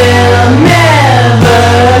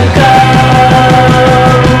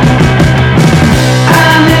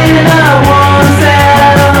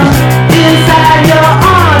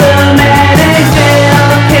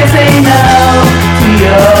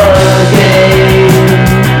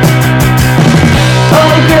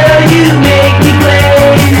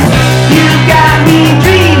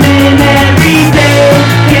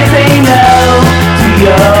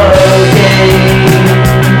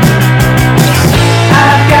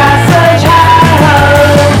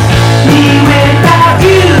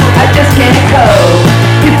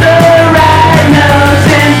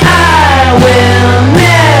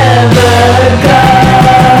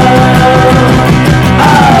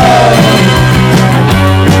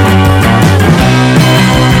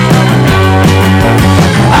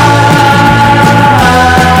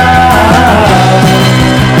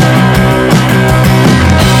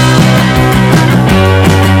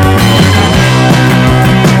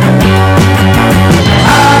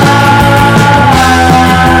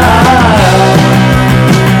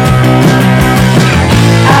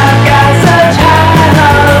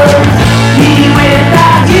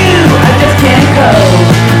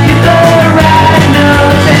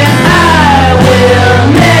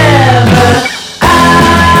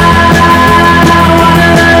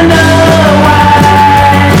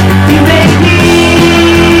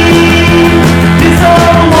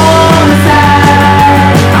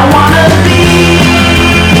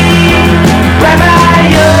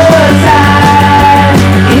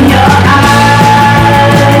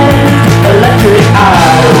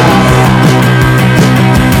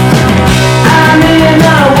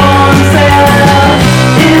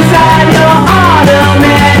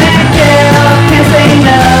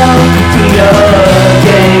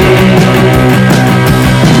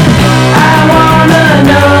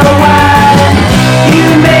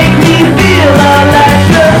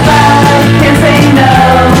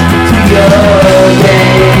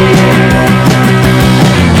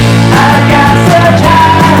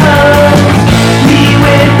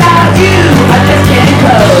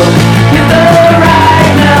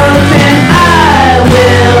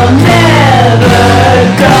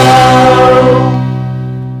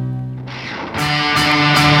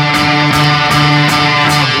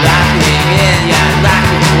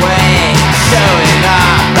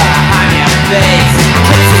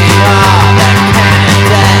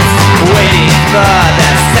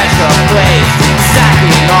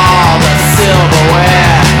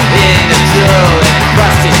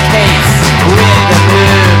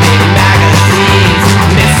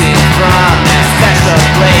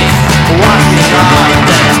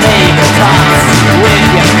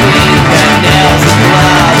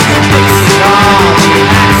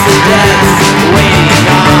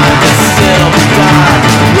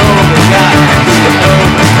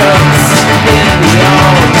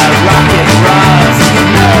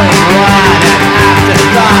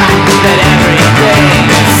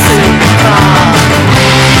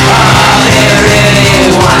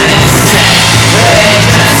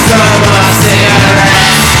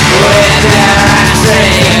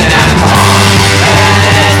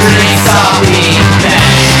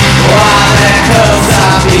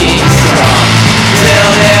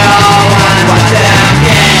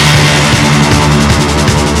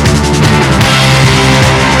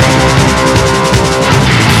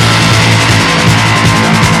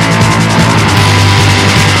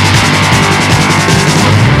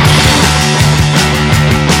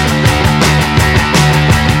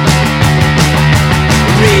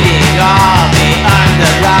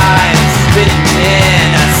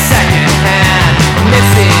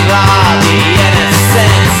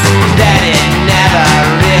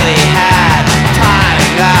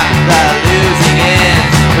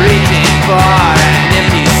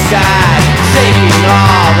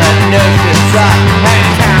all the notions up and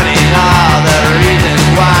counting all the reasons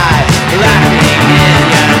why. Laughing in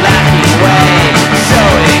your laughing way,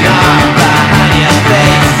 showing off behind your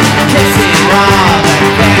face, kissing all the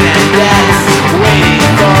candidates, waiting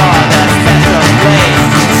for the special place,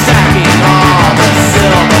 stacking all the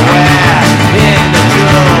silverware in the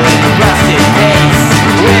jewel encrusted case,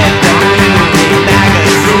 with the movie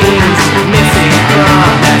magazines missing from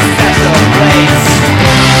that special place.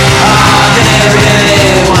 All they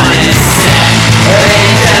really want is sex.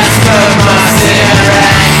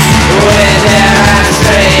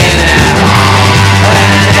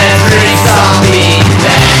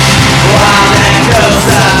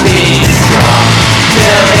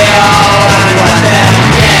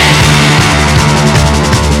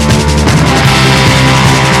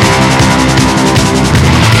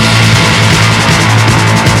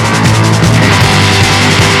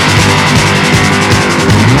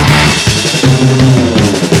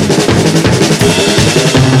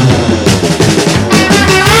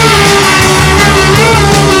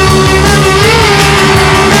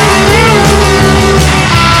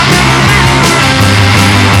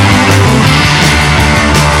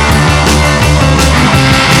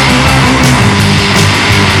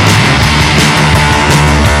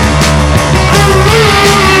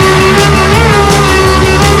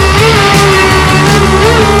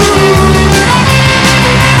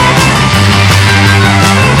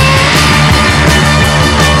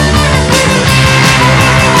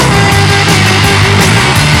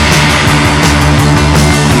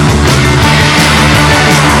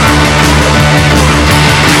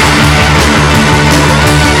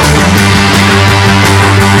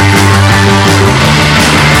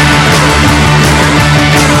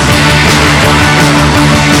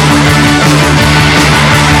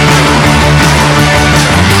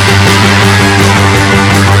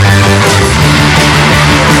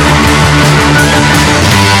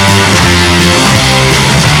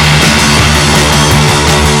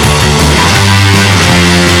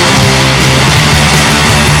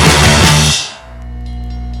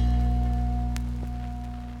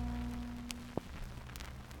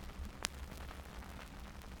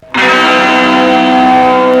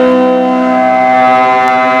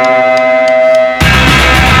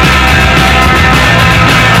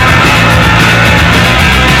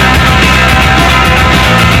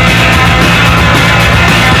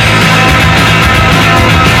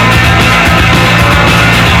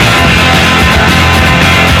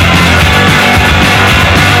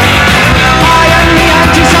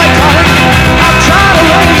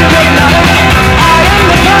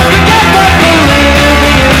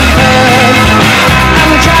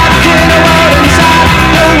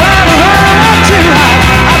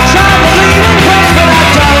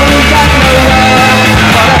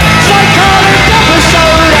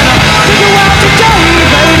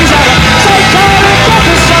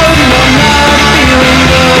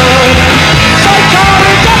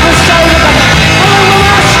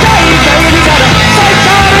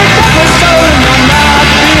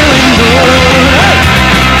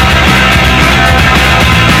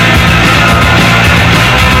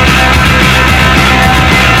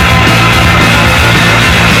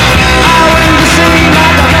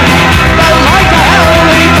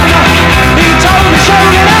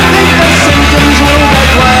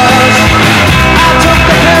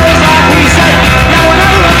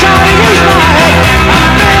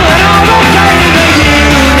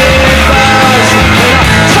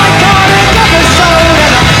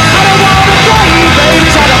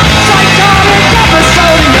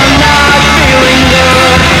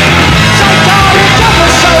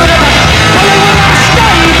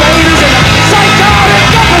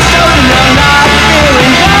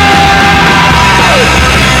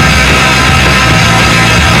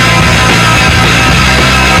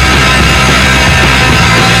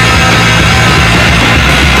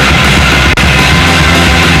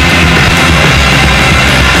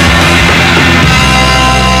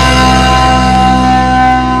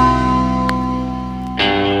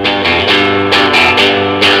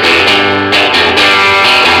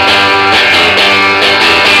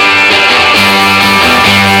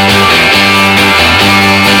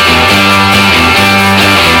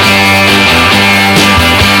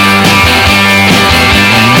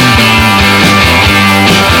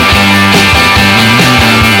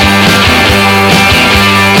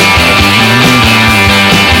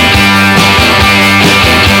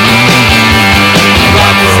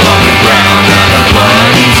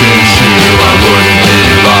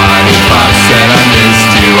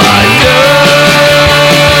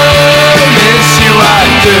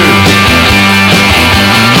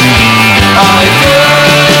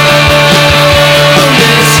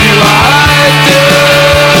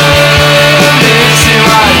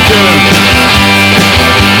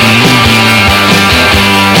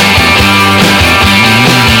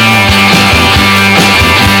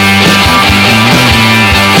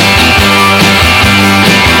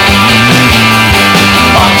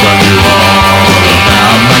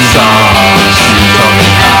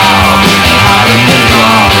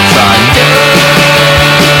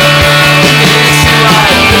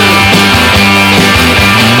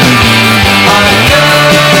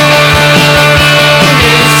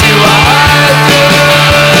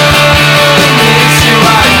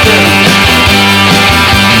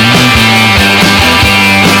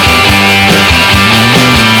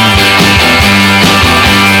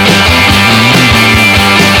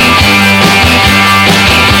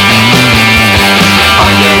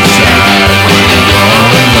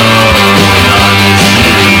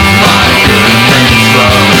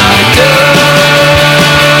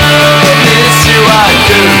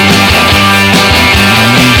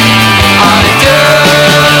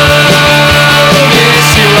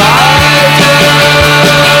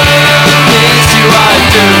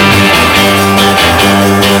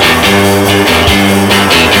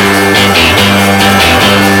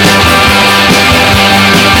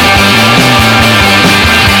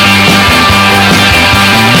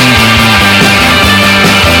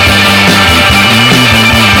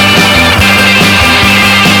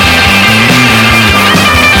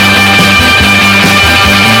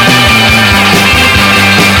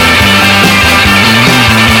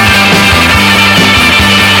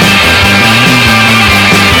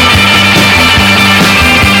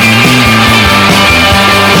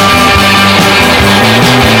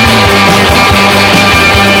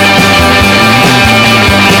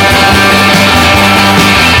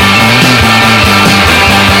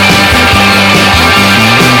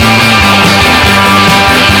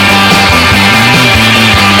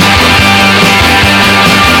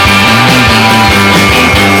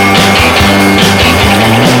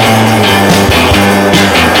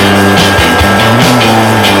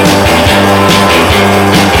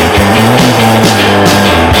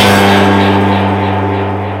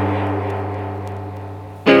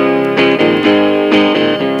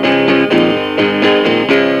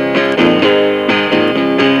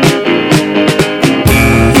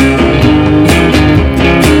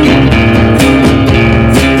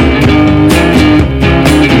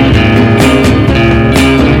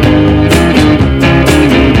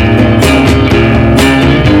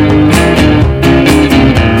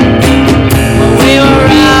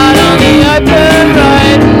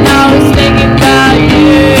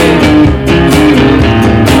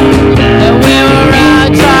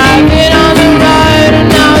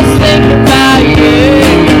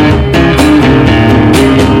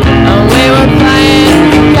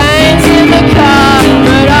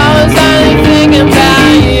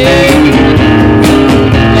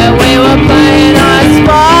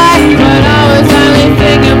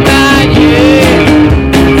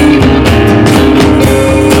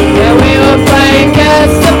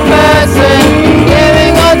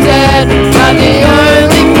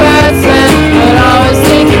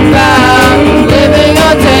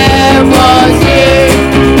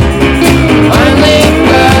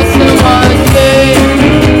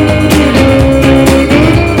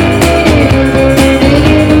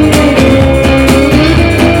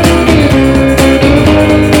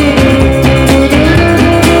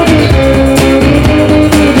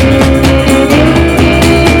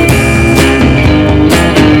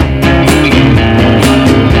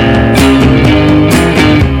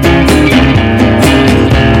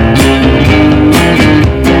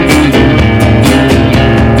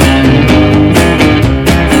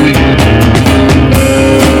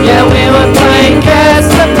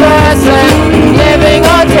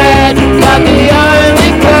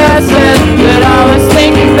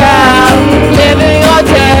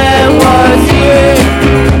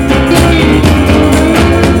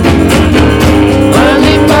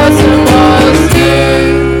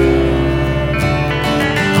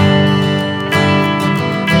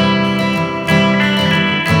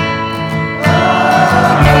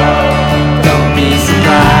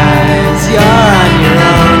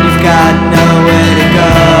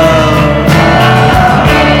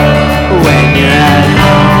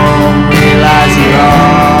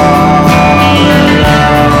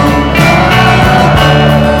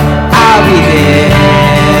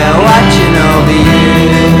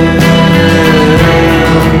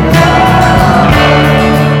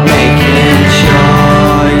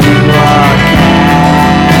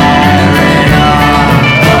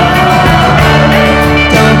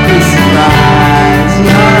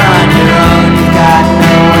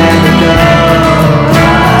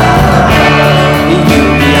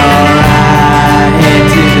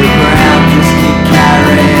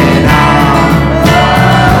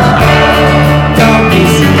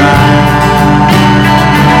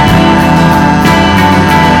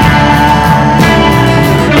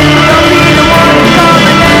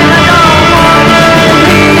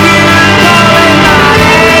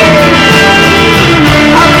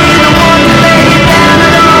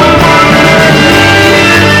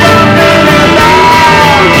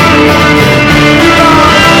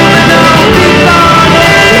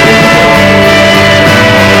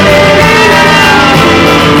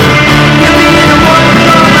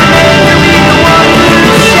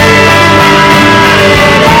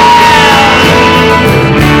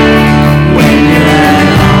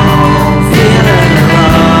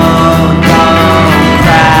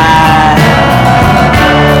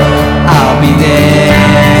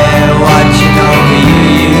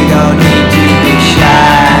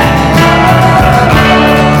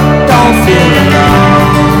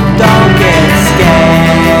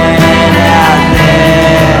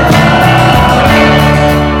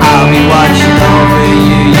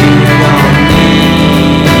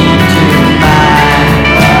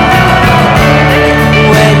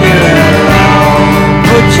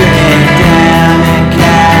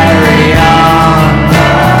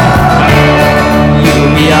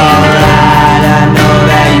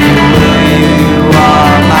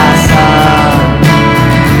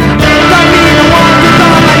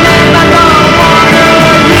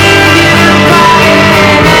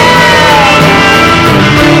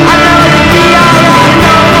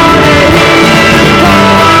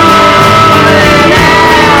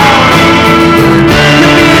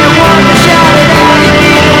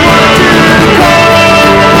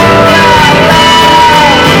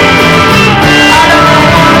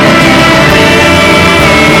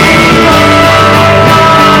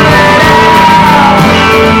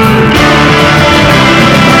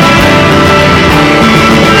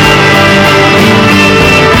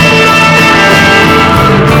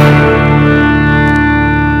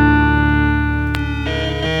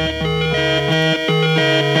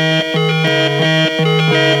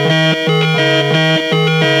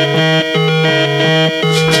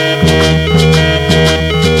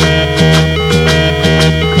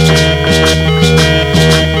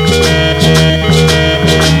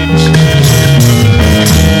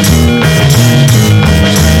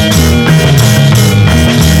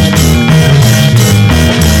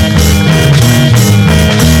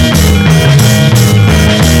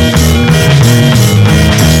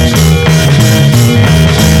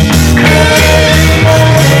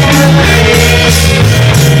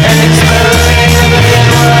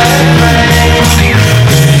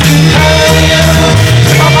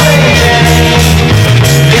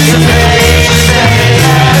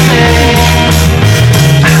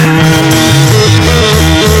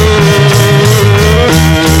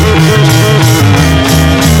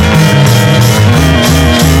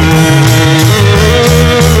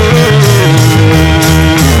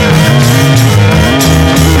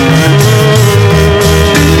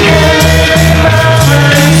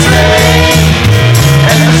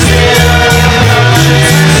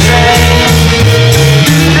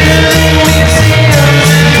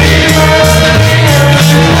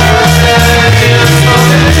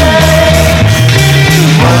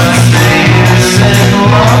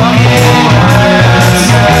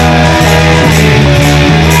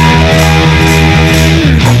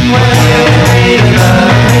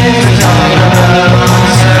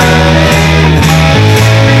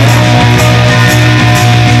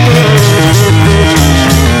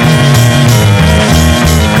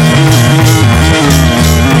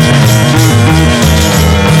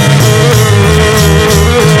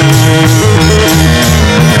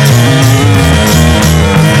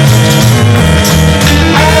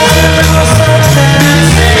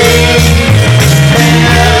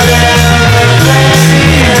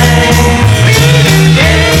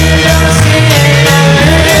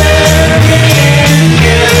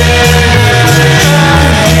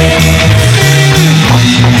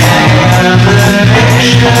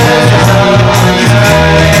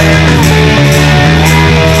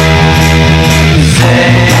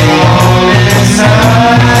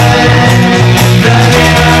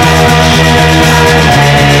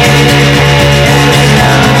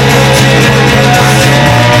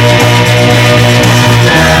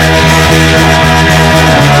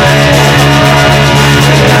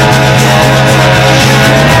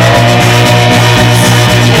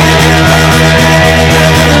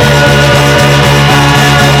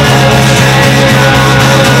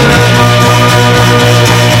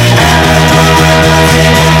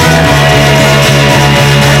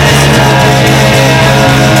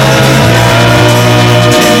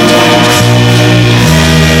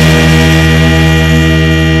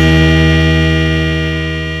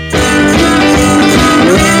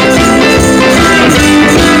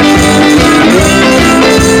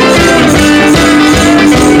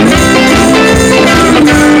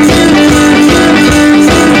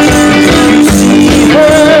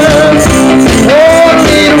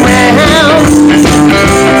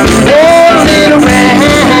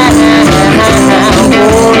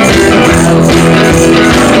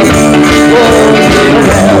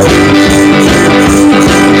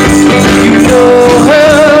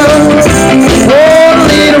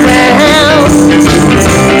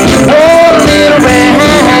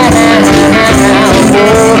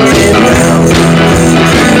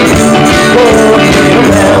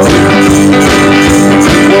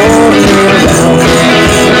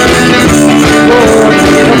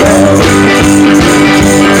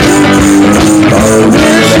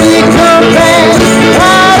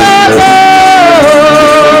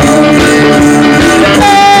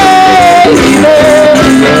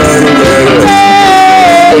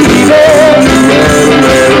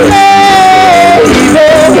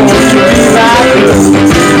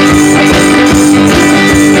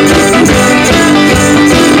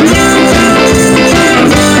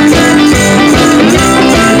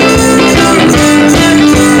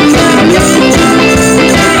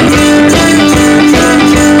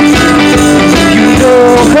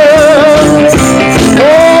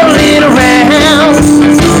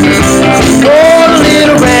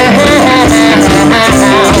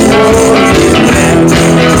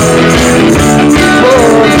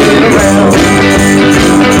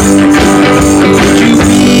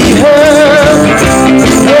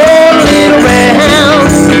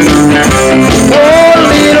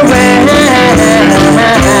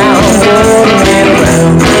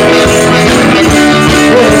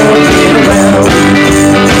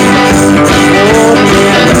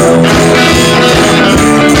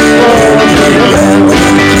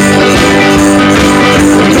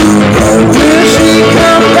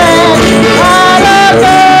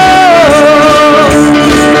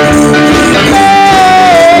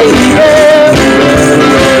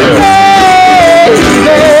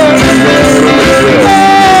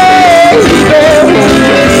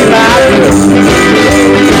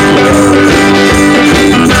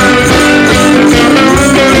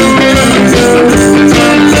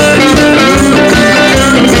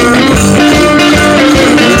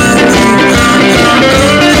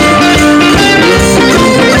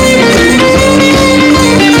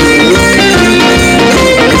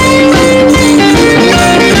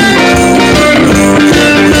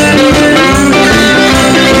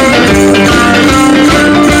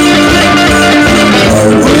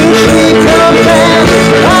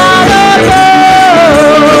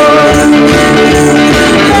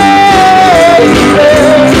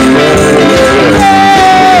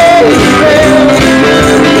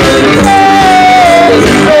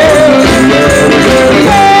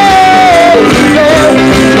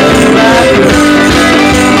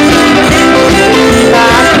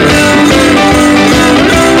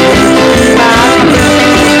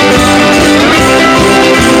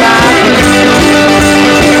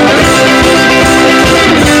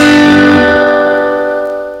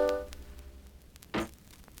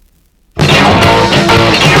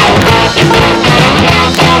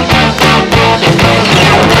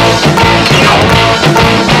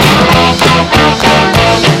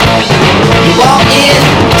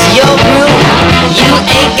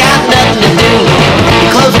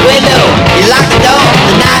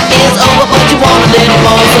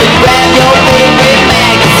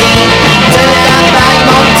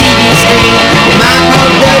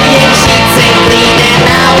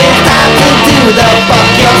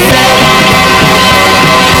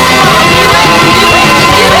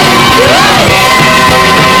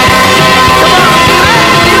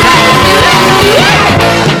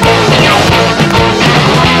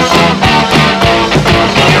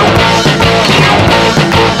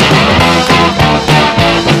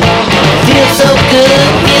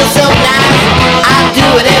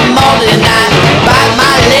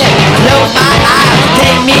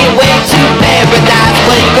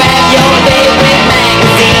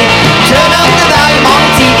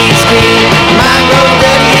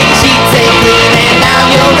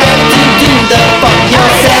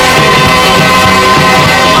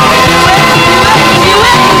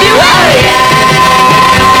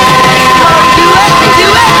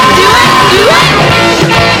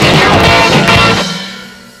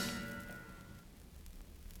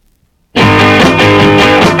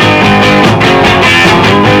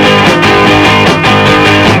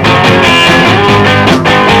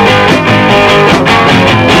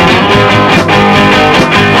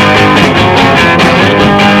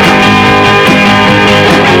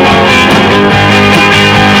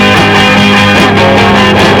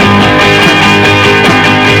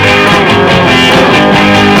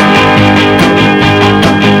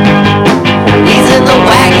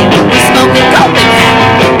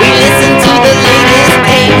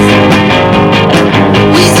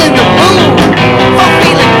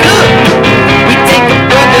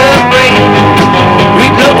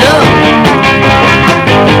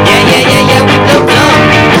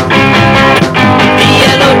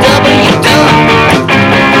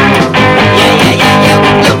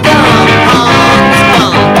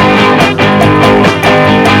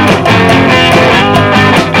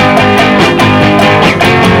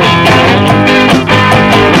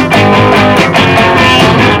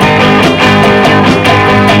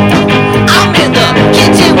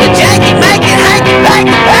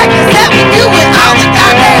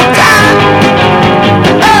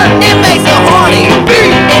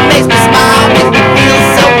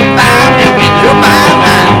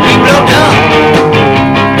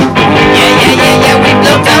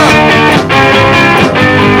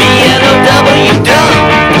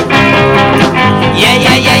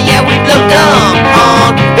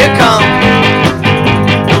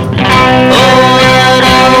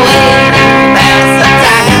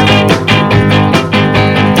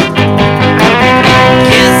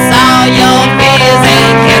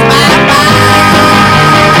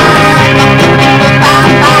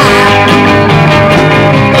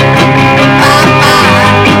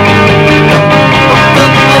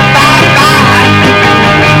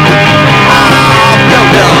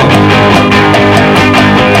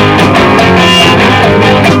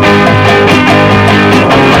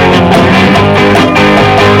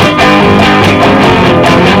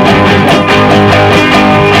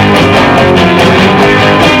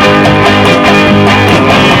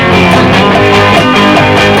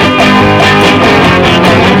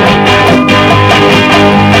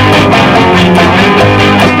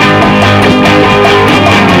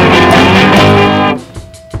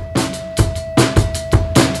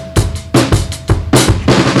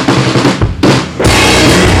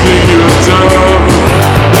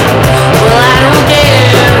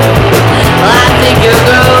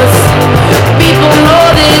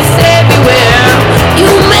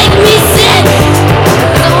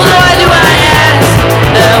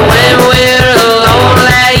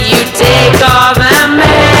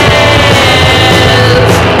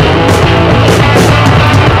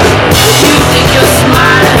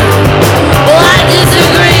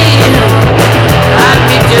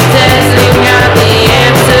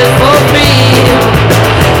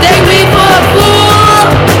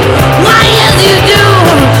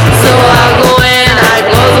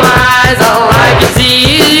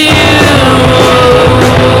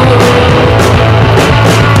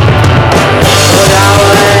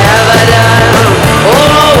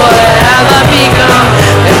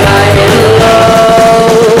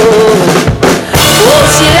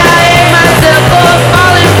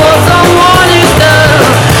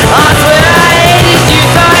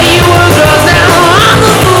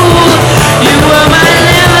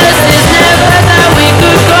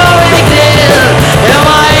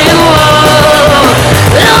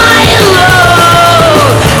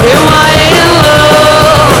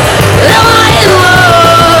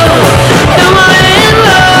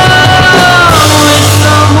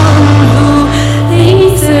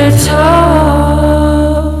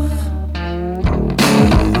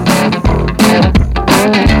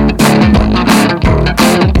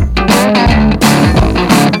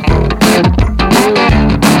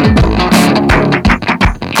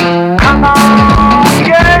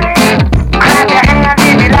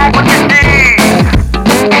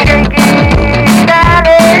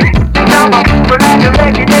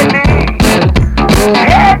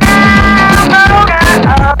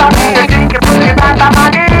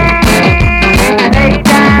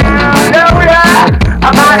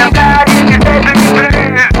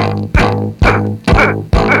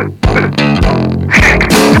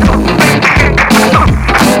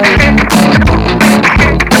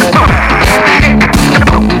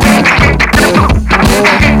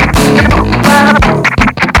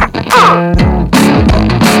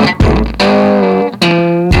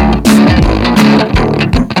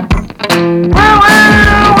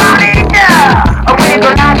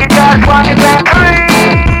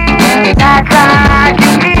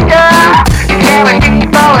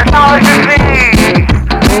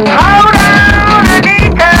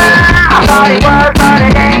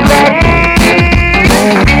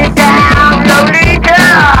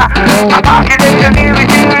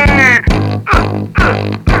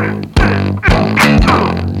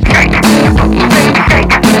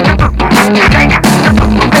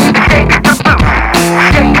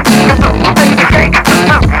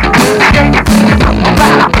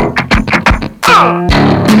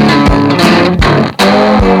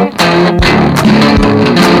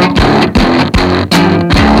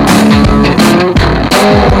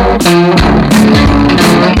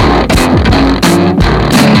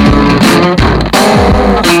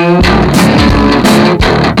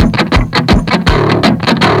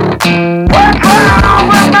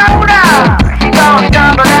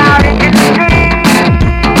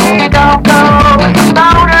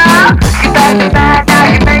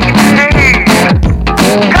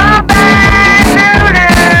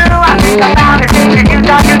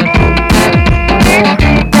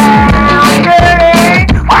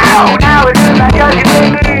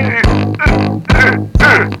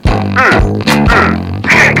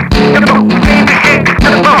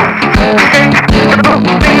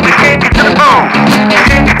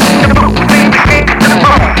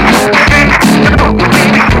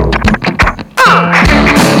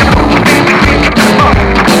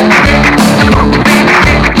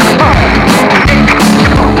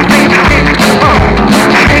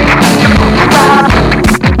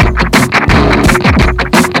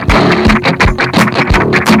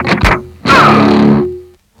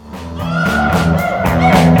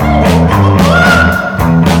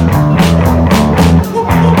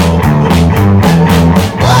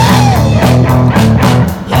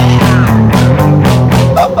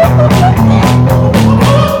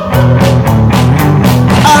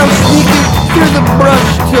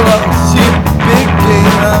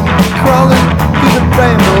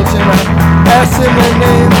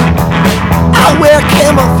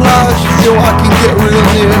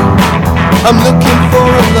 I'm looking for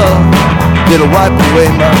a love that'll wipe away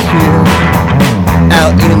my fear.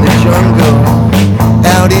 Out in the jungle,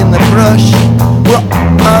 out in the brush, well,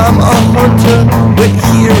 I'm a hunter, but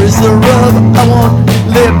here is the rub. I want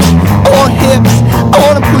lips, I want hips, I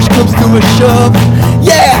want a push comes to a shove.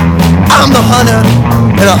 Yeah, I'm the hunter,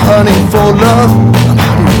 and I'm hunting for love. I'm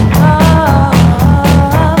hunting.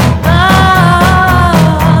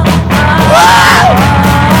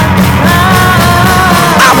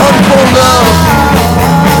 I'm hunting for love.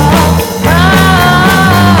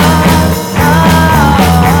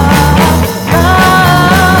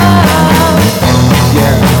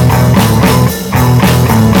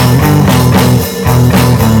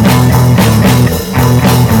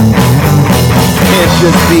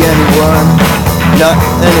 Just be anyone, not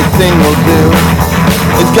anything will do.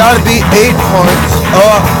 It's gotta be 8 points,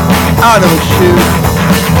 or I don't shoot.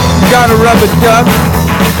 Gotta rub a duck,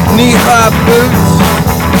 knee-high boots.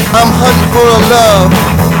 I'm hunting for a love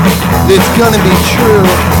that's gonna be true.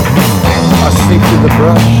 I sneak through the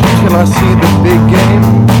brush till I see the big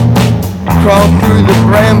game. Crawl through the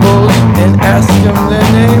brambles and ask them their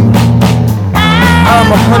name. I'm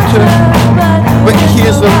a hunter, but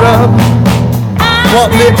here's the rub.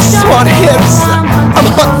 Want lips, want hips, I'm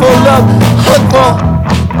hunt for love, hunt for.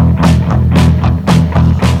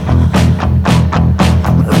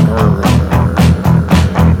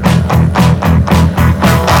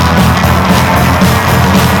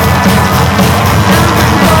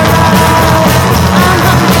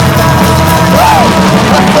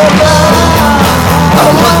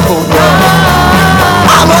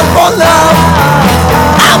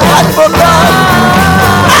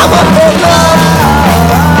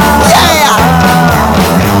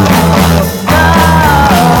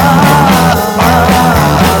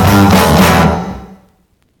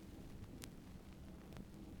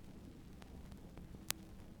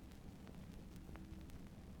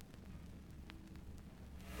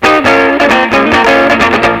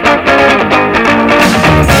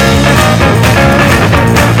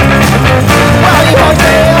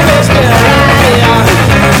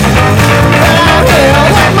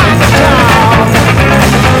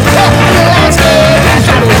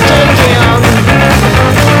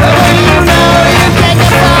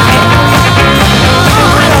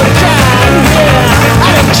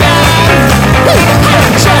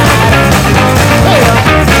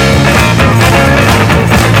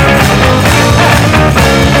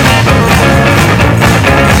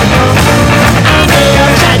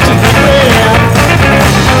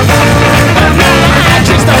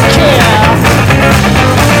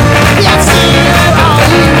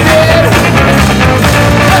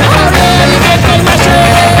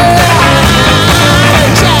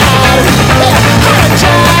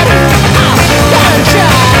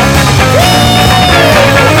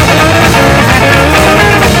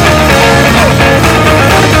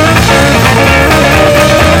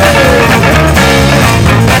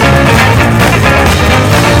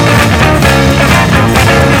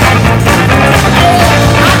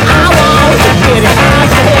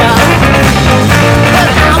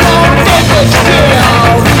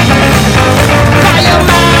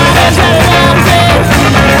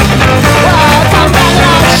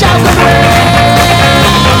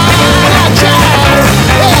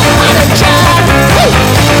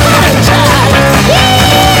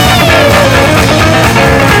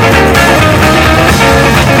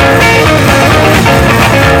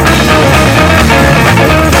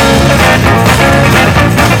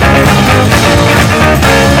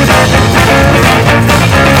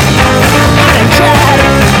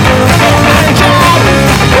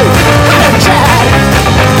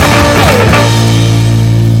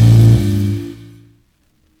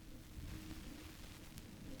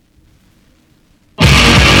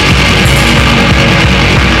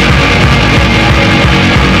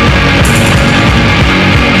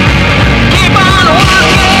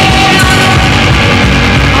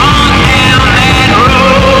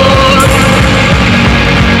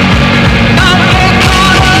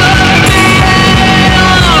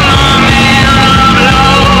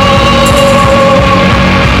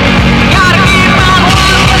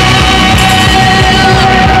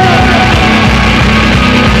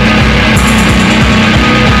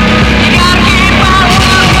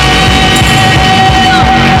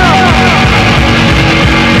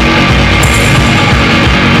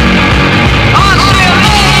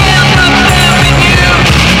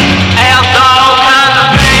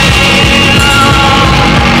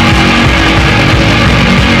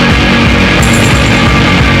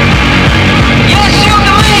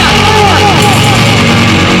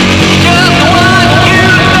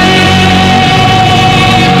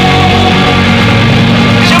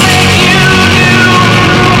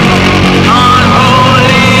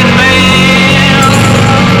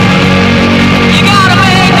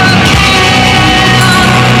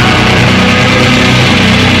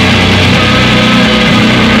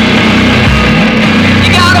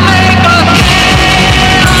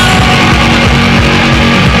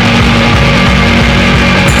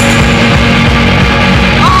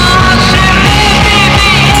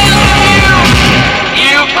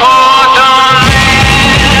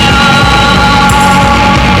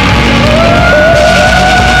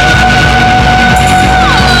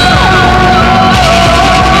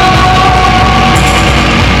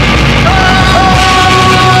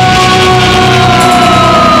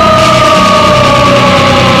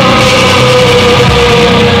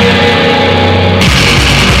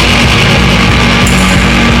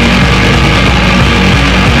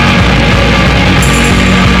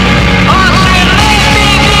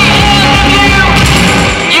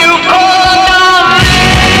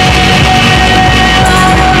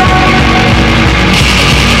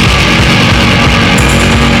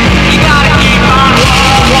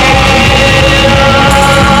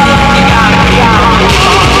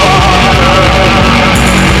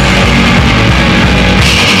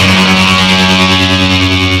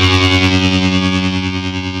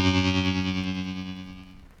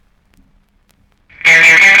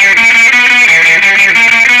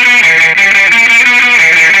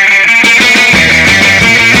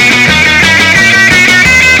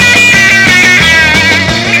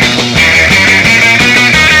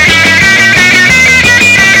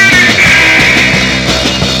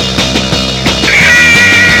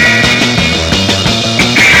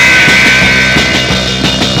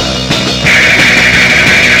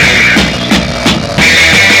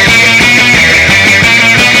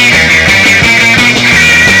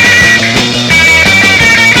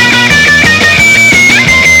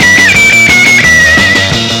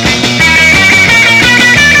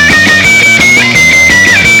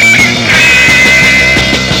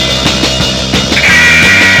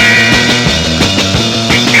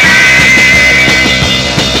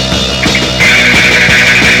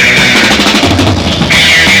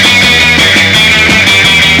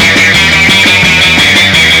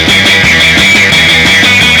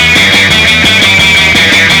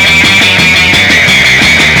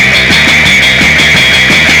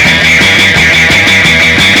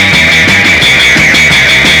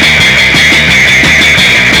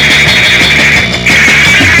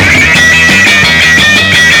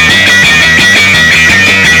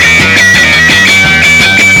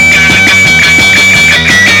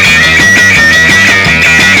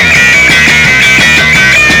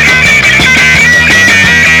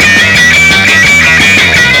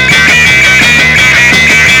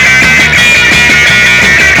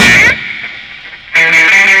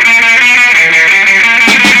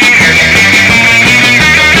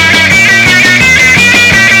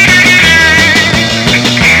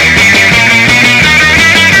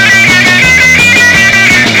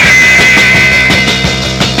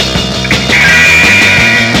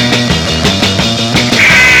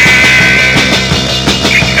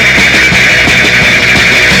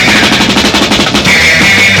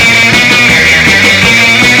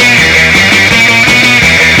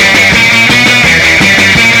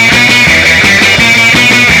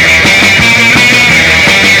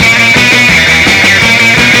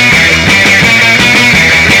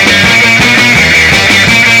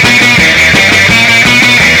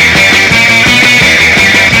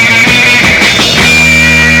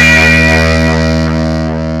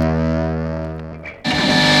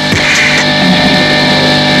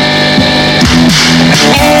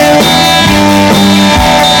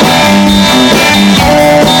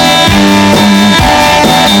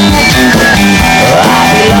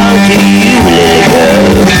 to you, little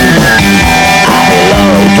girl. I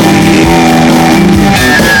belong to you.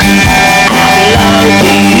 I belong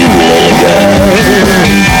to you, little girl.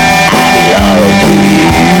 I belong to you.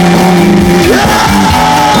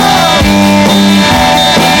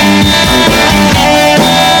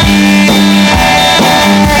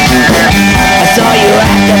 I saw you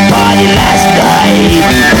at the party last night.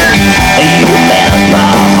 You melt my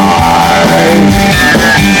heart.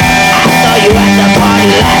 I saw you at the party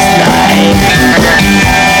last night.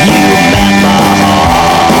 You melt my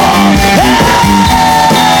heart.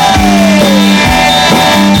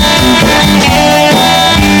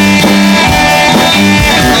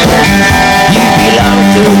 You belong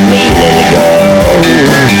to me, little girl.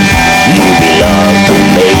 You belong to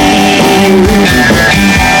me.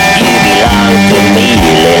 You belong to me,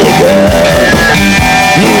 little girl.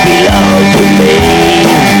 You belong to me.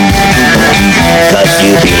 'Cause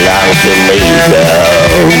you belong to me,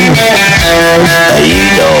 girl. You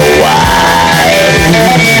know why?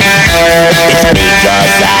 It's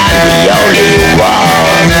because I'm the only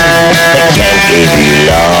one that can give you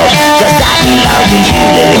love. 'Cause I belong to you,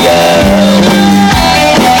 little girl.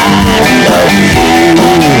 I belong to you.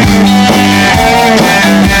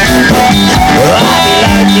 I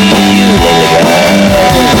belong to you, little girl.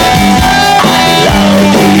 I belong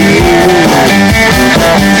to you.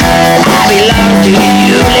 I belong to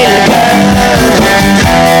you, little girl.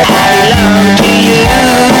 I belong to you.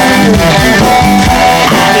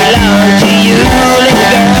 I belong to you, little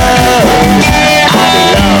girl. I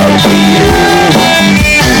belong to you.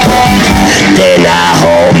 Then I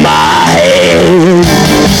hold my hand.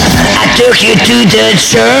 I took you to the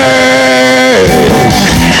church.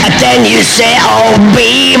 Then you say, oh,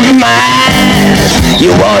 be mine.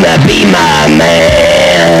 You wanna be my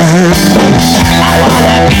man. I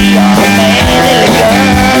wanna be your man, little girl.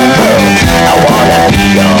 I wanna be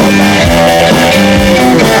your man.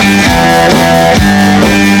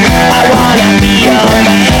 I wanna be your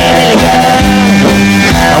man, little girl.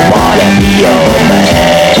 I wanna be your man.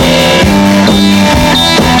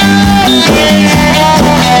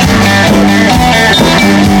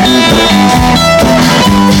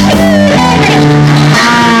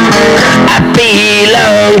 I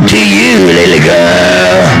belong to you, little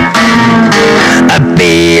girl. I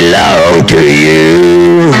belong to you.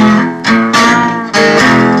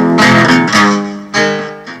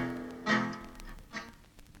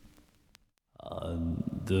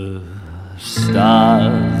 Under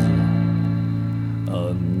stars,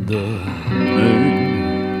 under moon,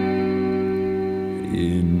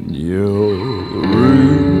 in your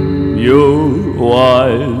room, you're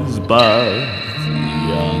wise but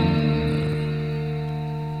young.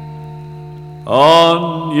 On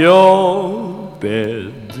your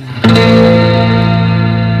bed,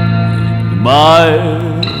 in my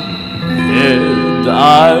head, I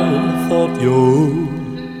thought your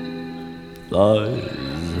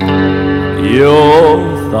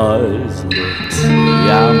thighs looked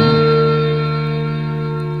young.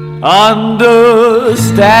 Understand,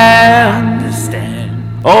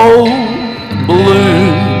 oh,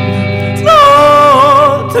 bloom, it's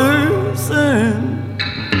not too soon.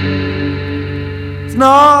 It's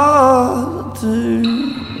not too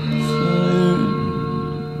soon.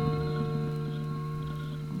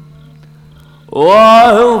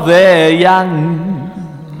 While they're young,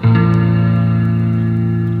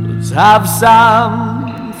 let's have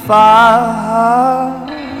some fun.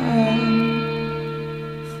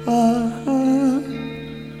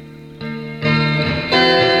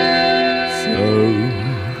 So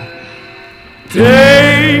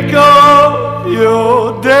take off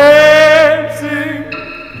your dancing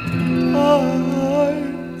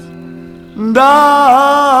eyes, and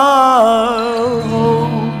I'll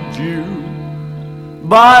hold you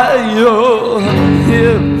by your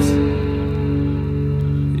hips.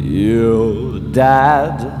 Your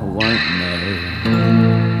dad won't know.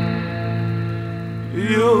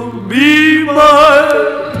 You'll be my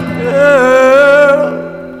girl.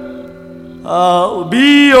 I'll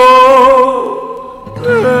be your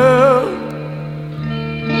girl.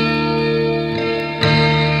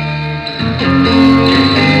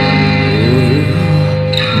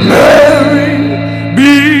 Mary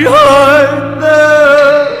behind the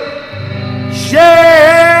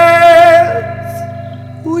shades,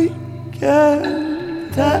 we can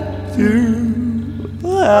tattoo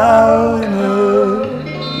our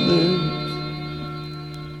lips.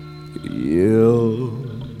 Your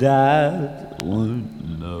dad won't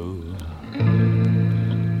know.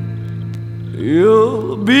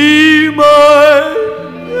 You'll be my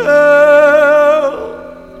girl.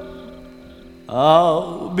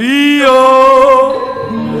 I'll be your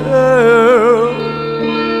girl.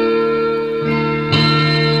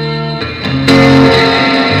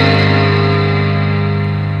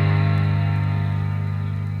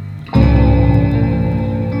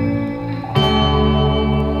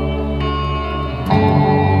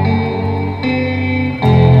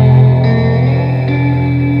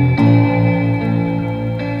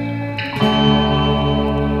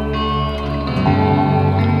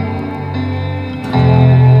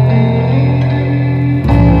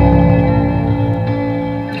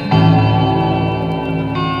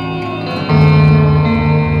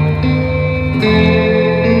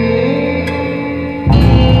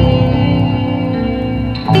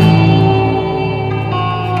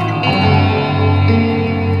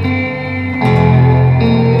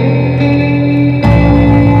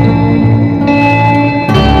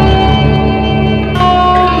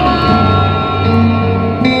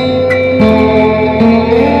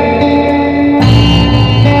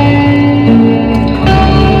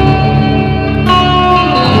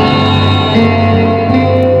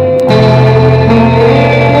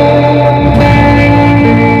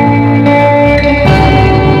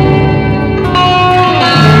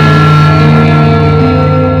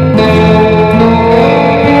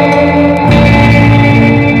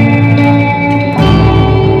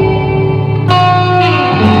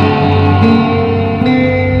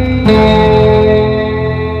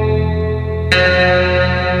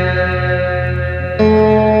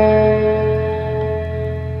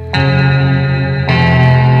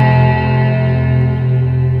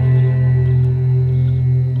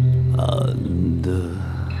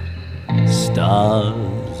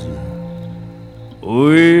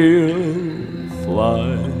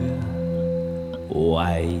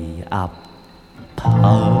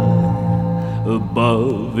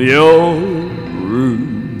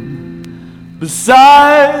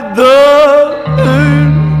 Beside the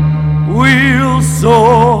moon, we'll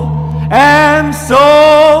soar and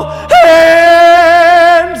soar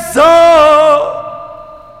and soar.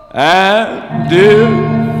 And if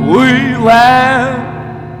we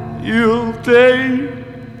land, you'll take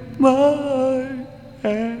my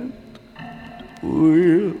hand.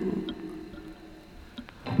 We'll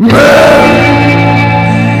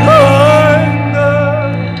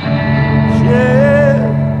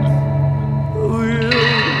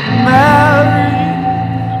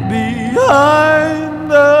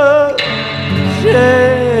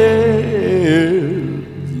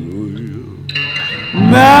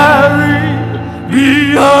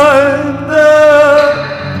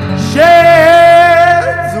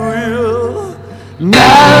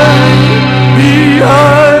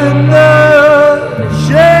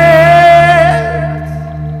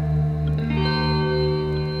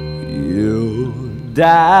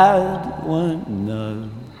Dad won't know.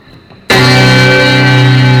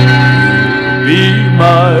 Be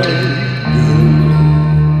my girl,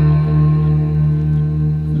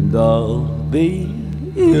 and I'll be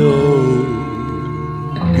your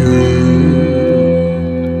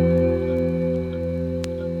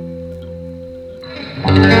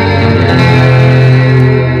girl.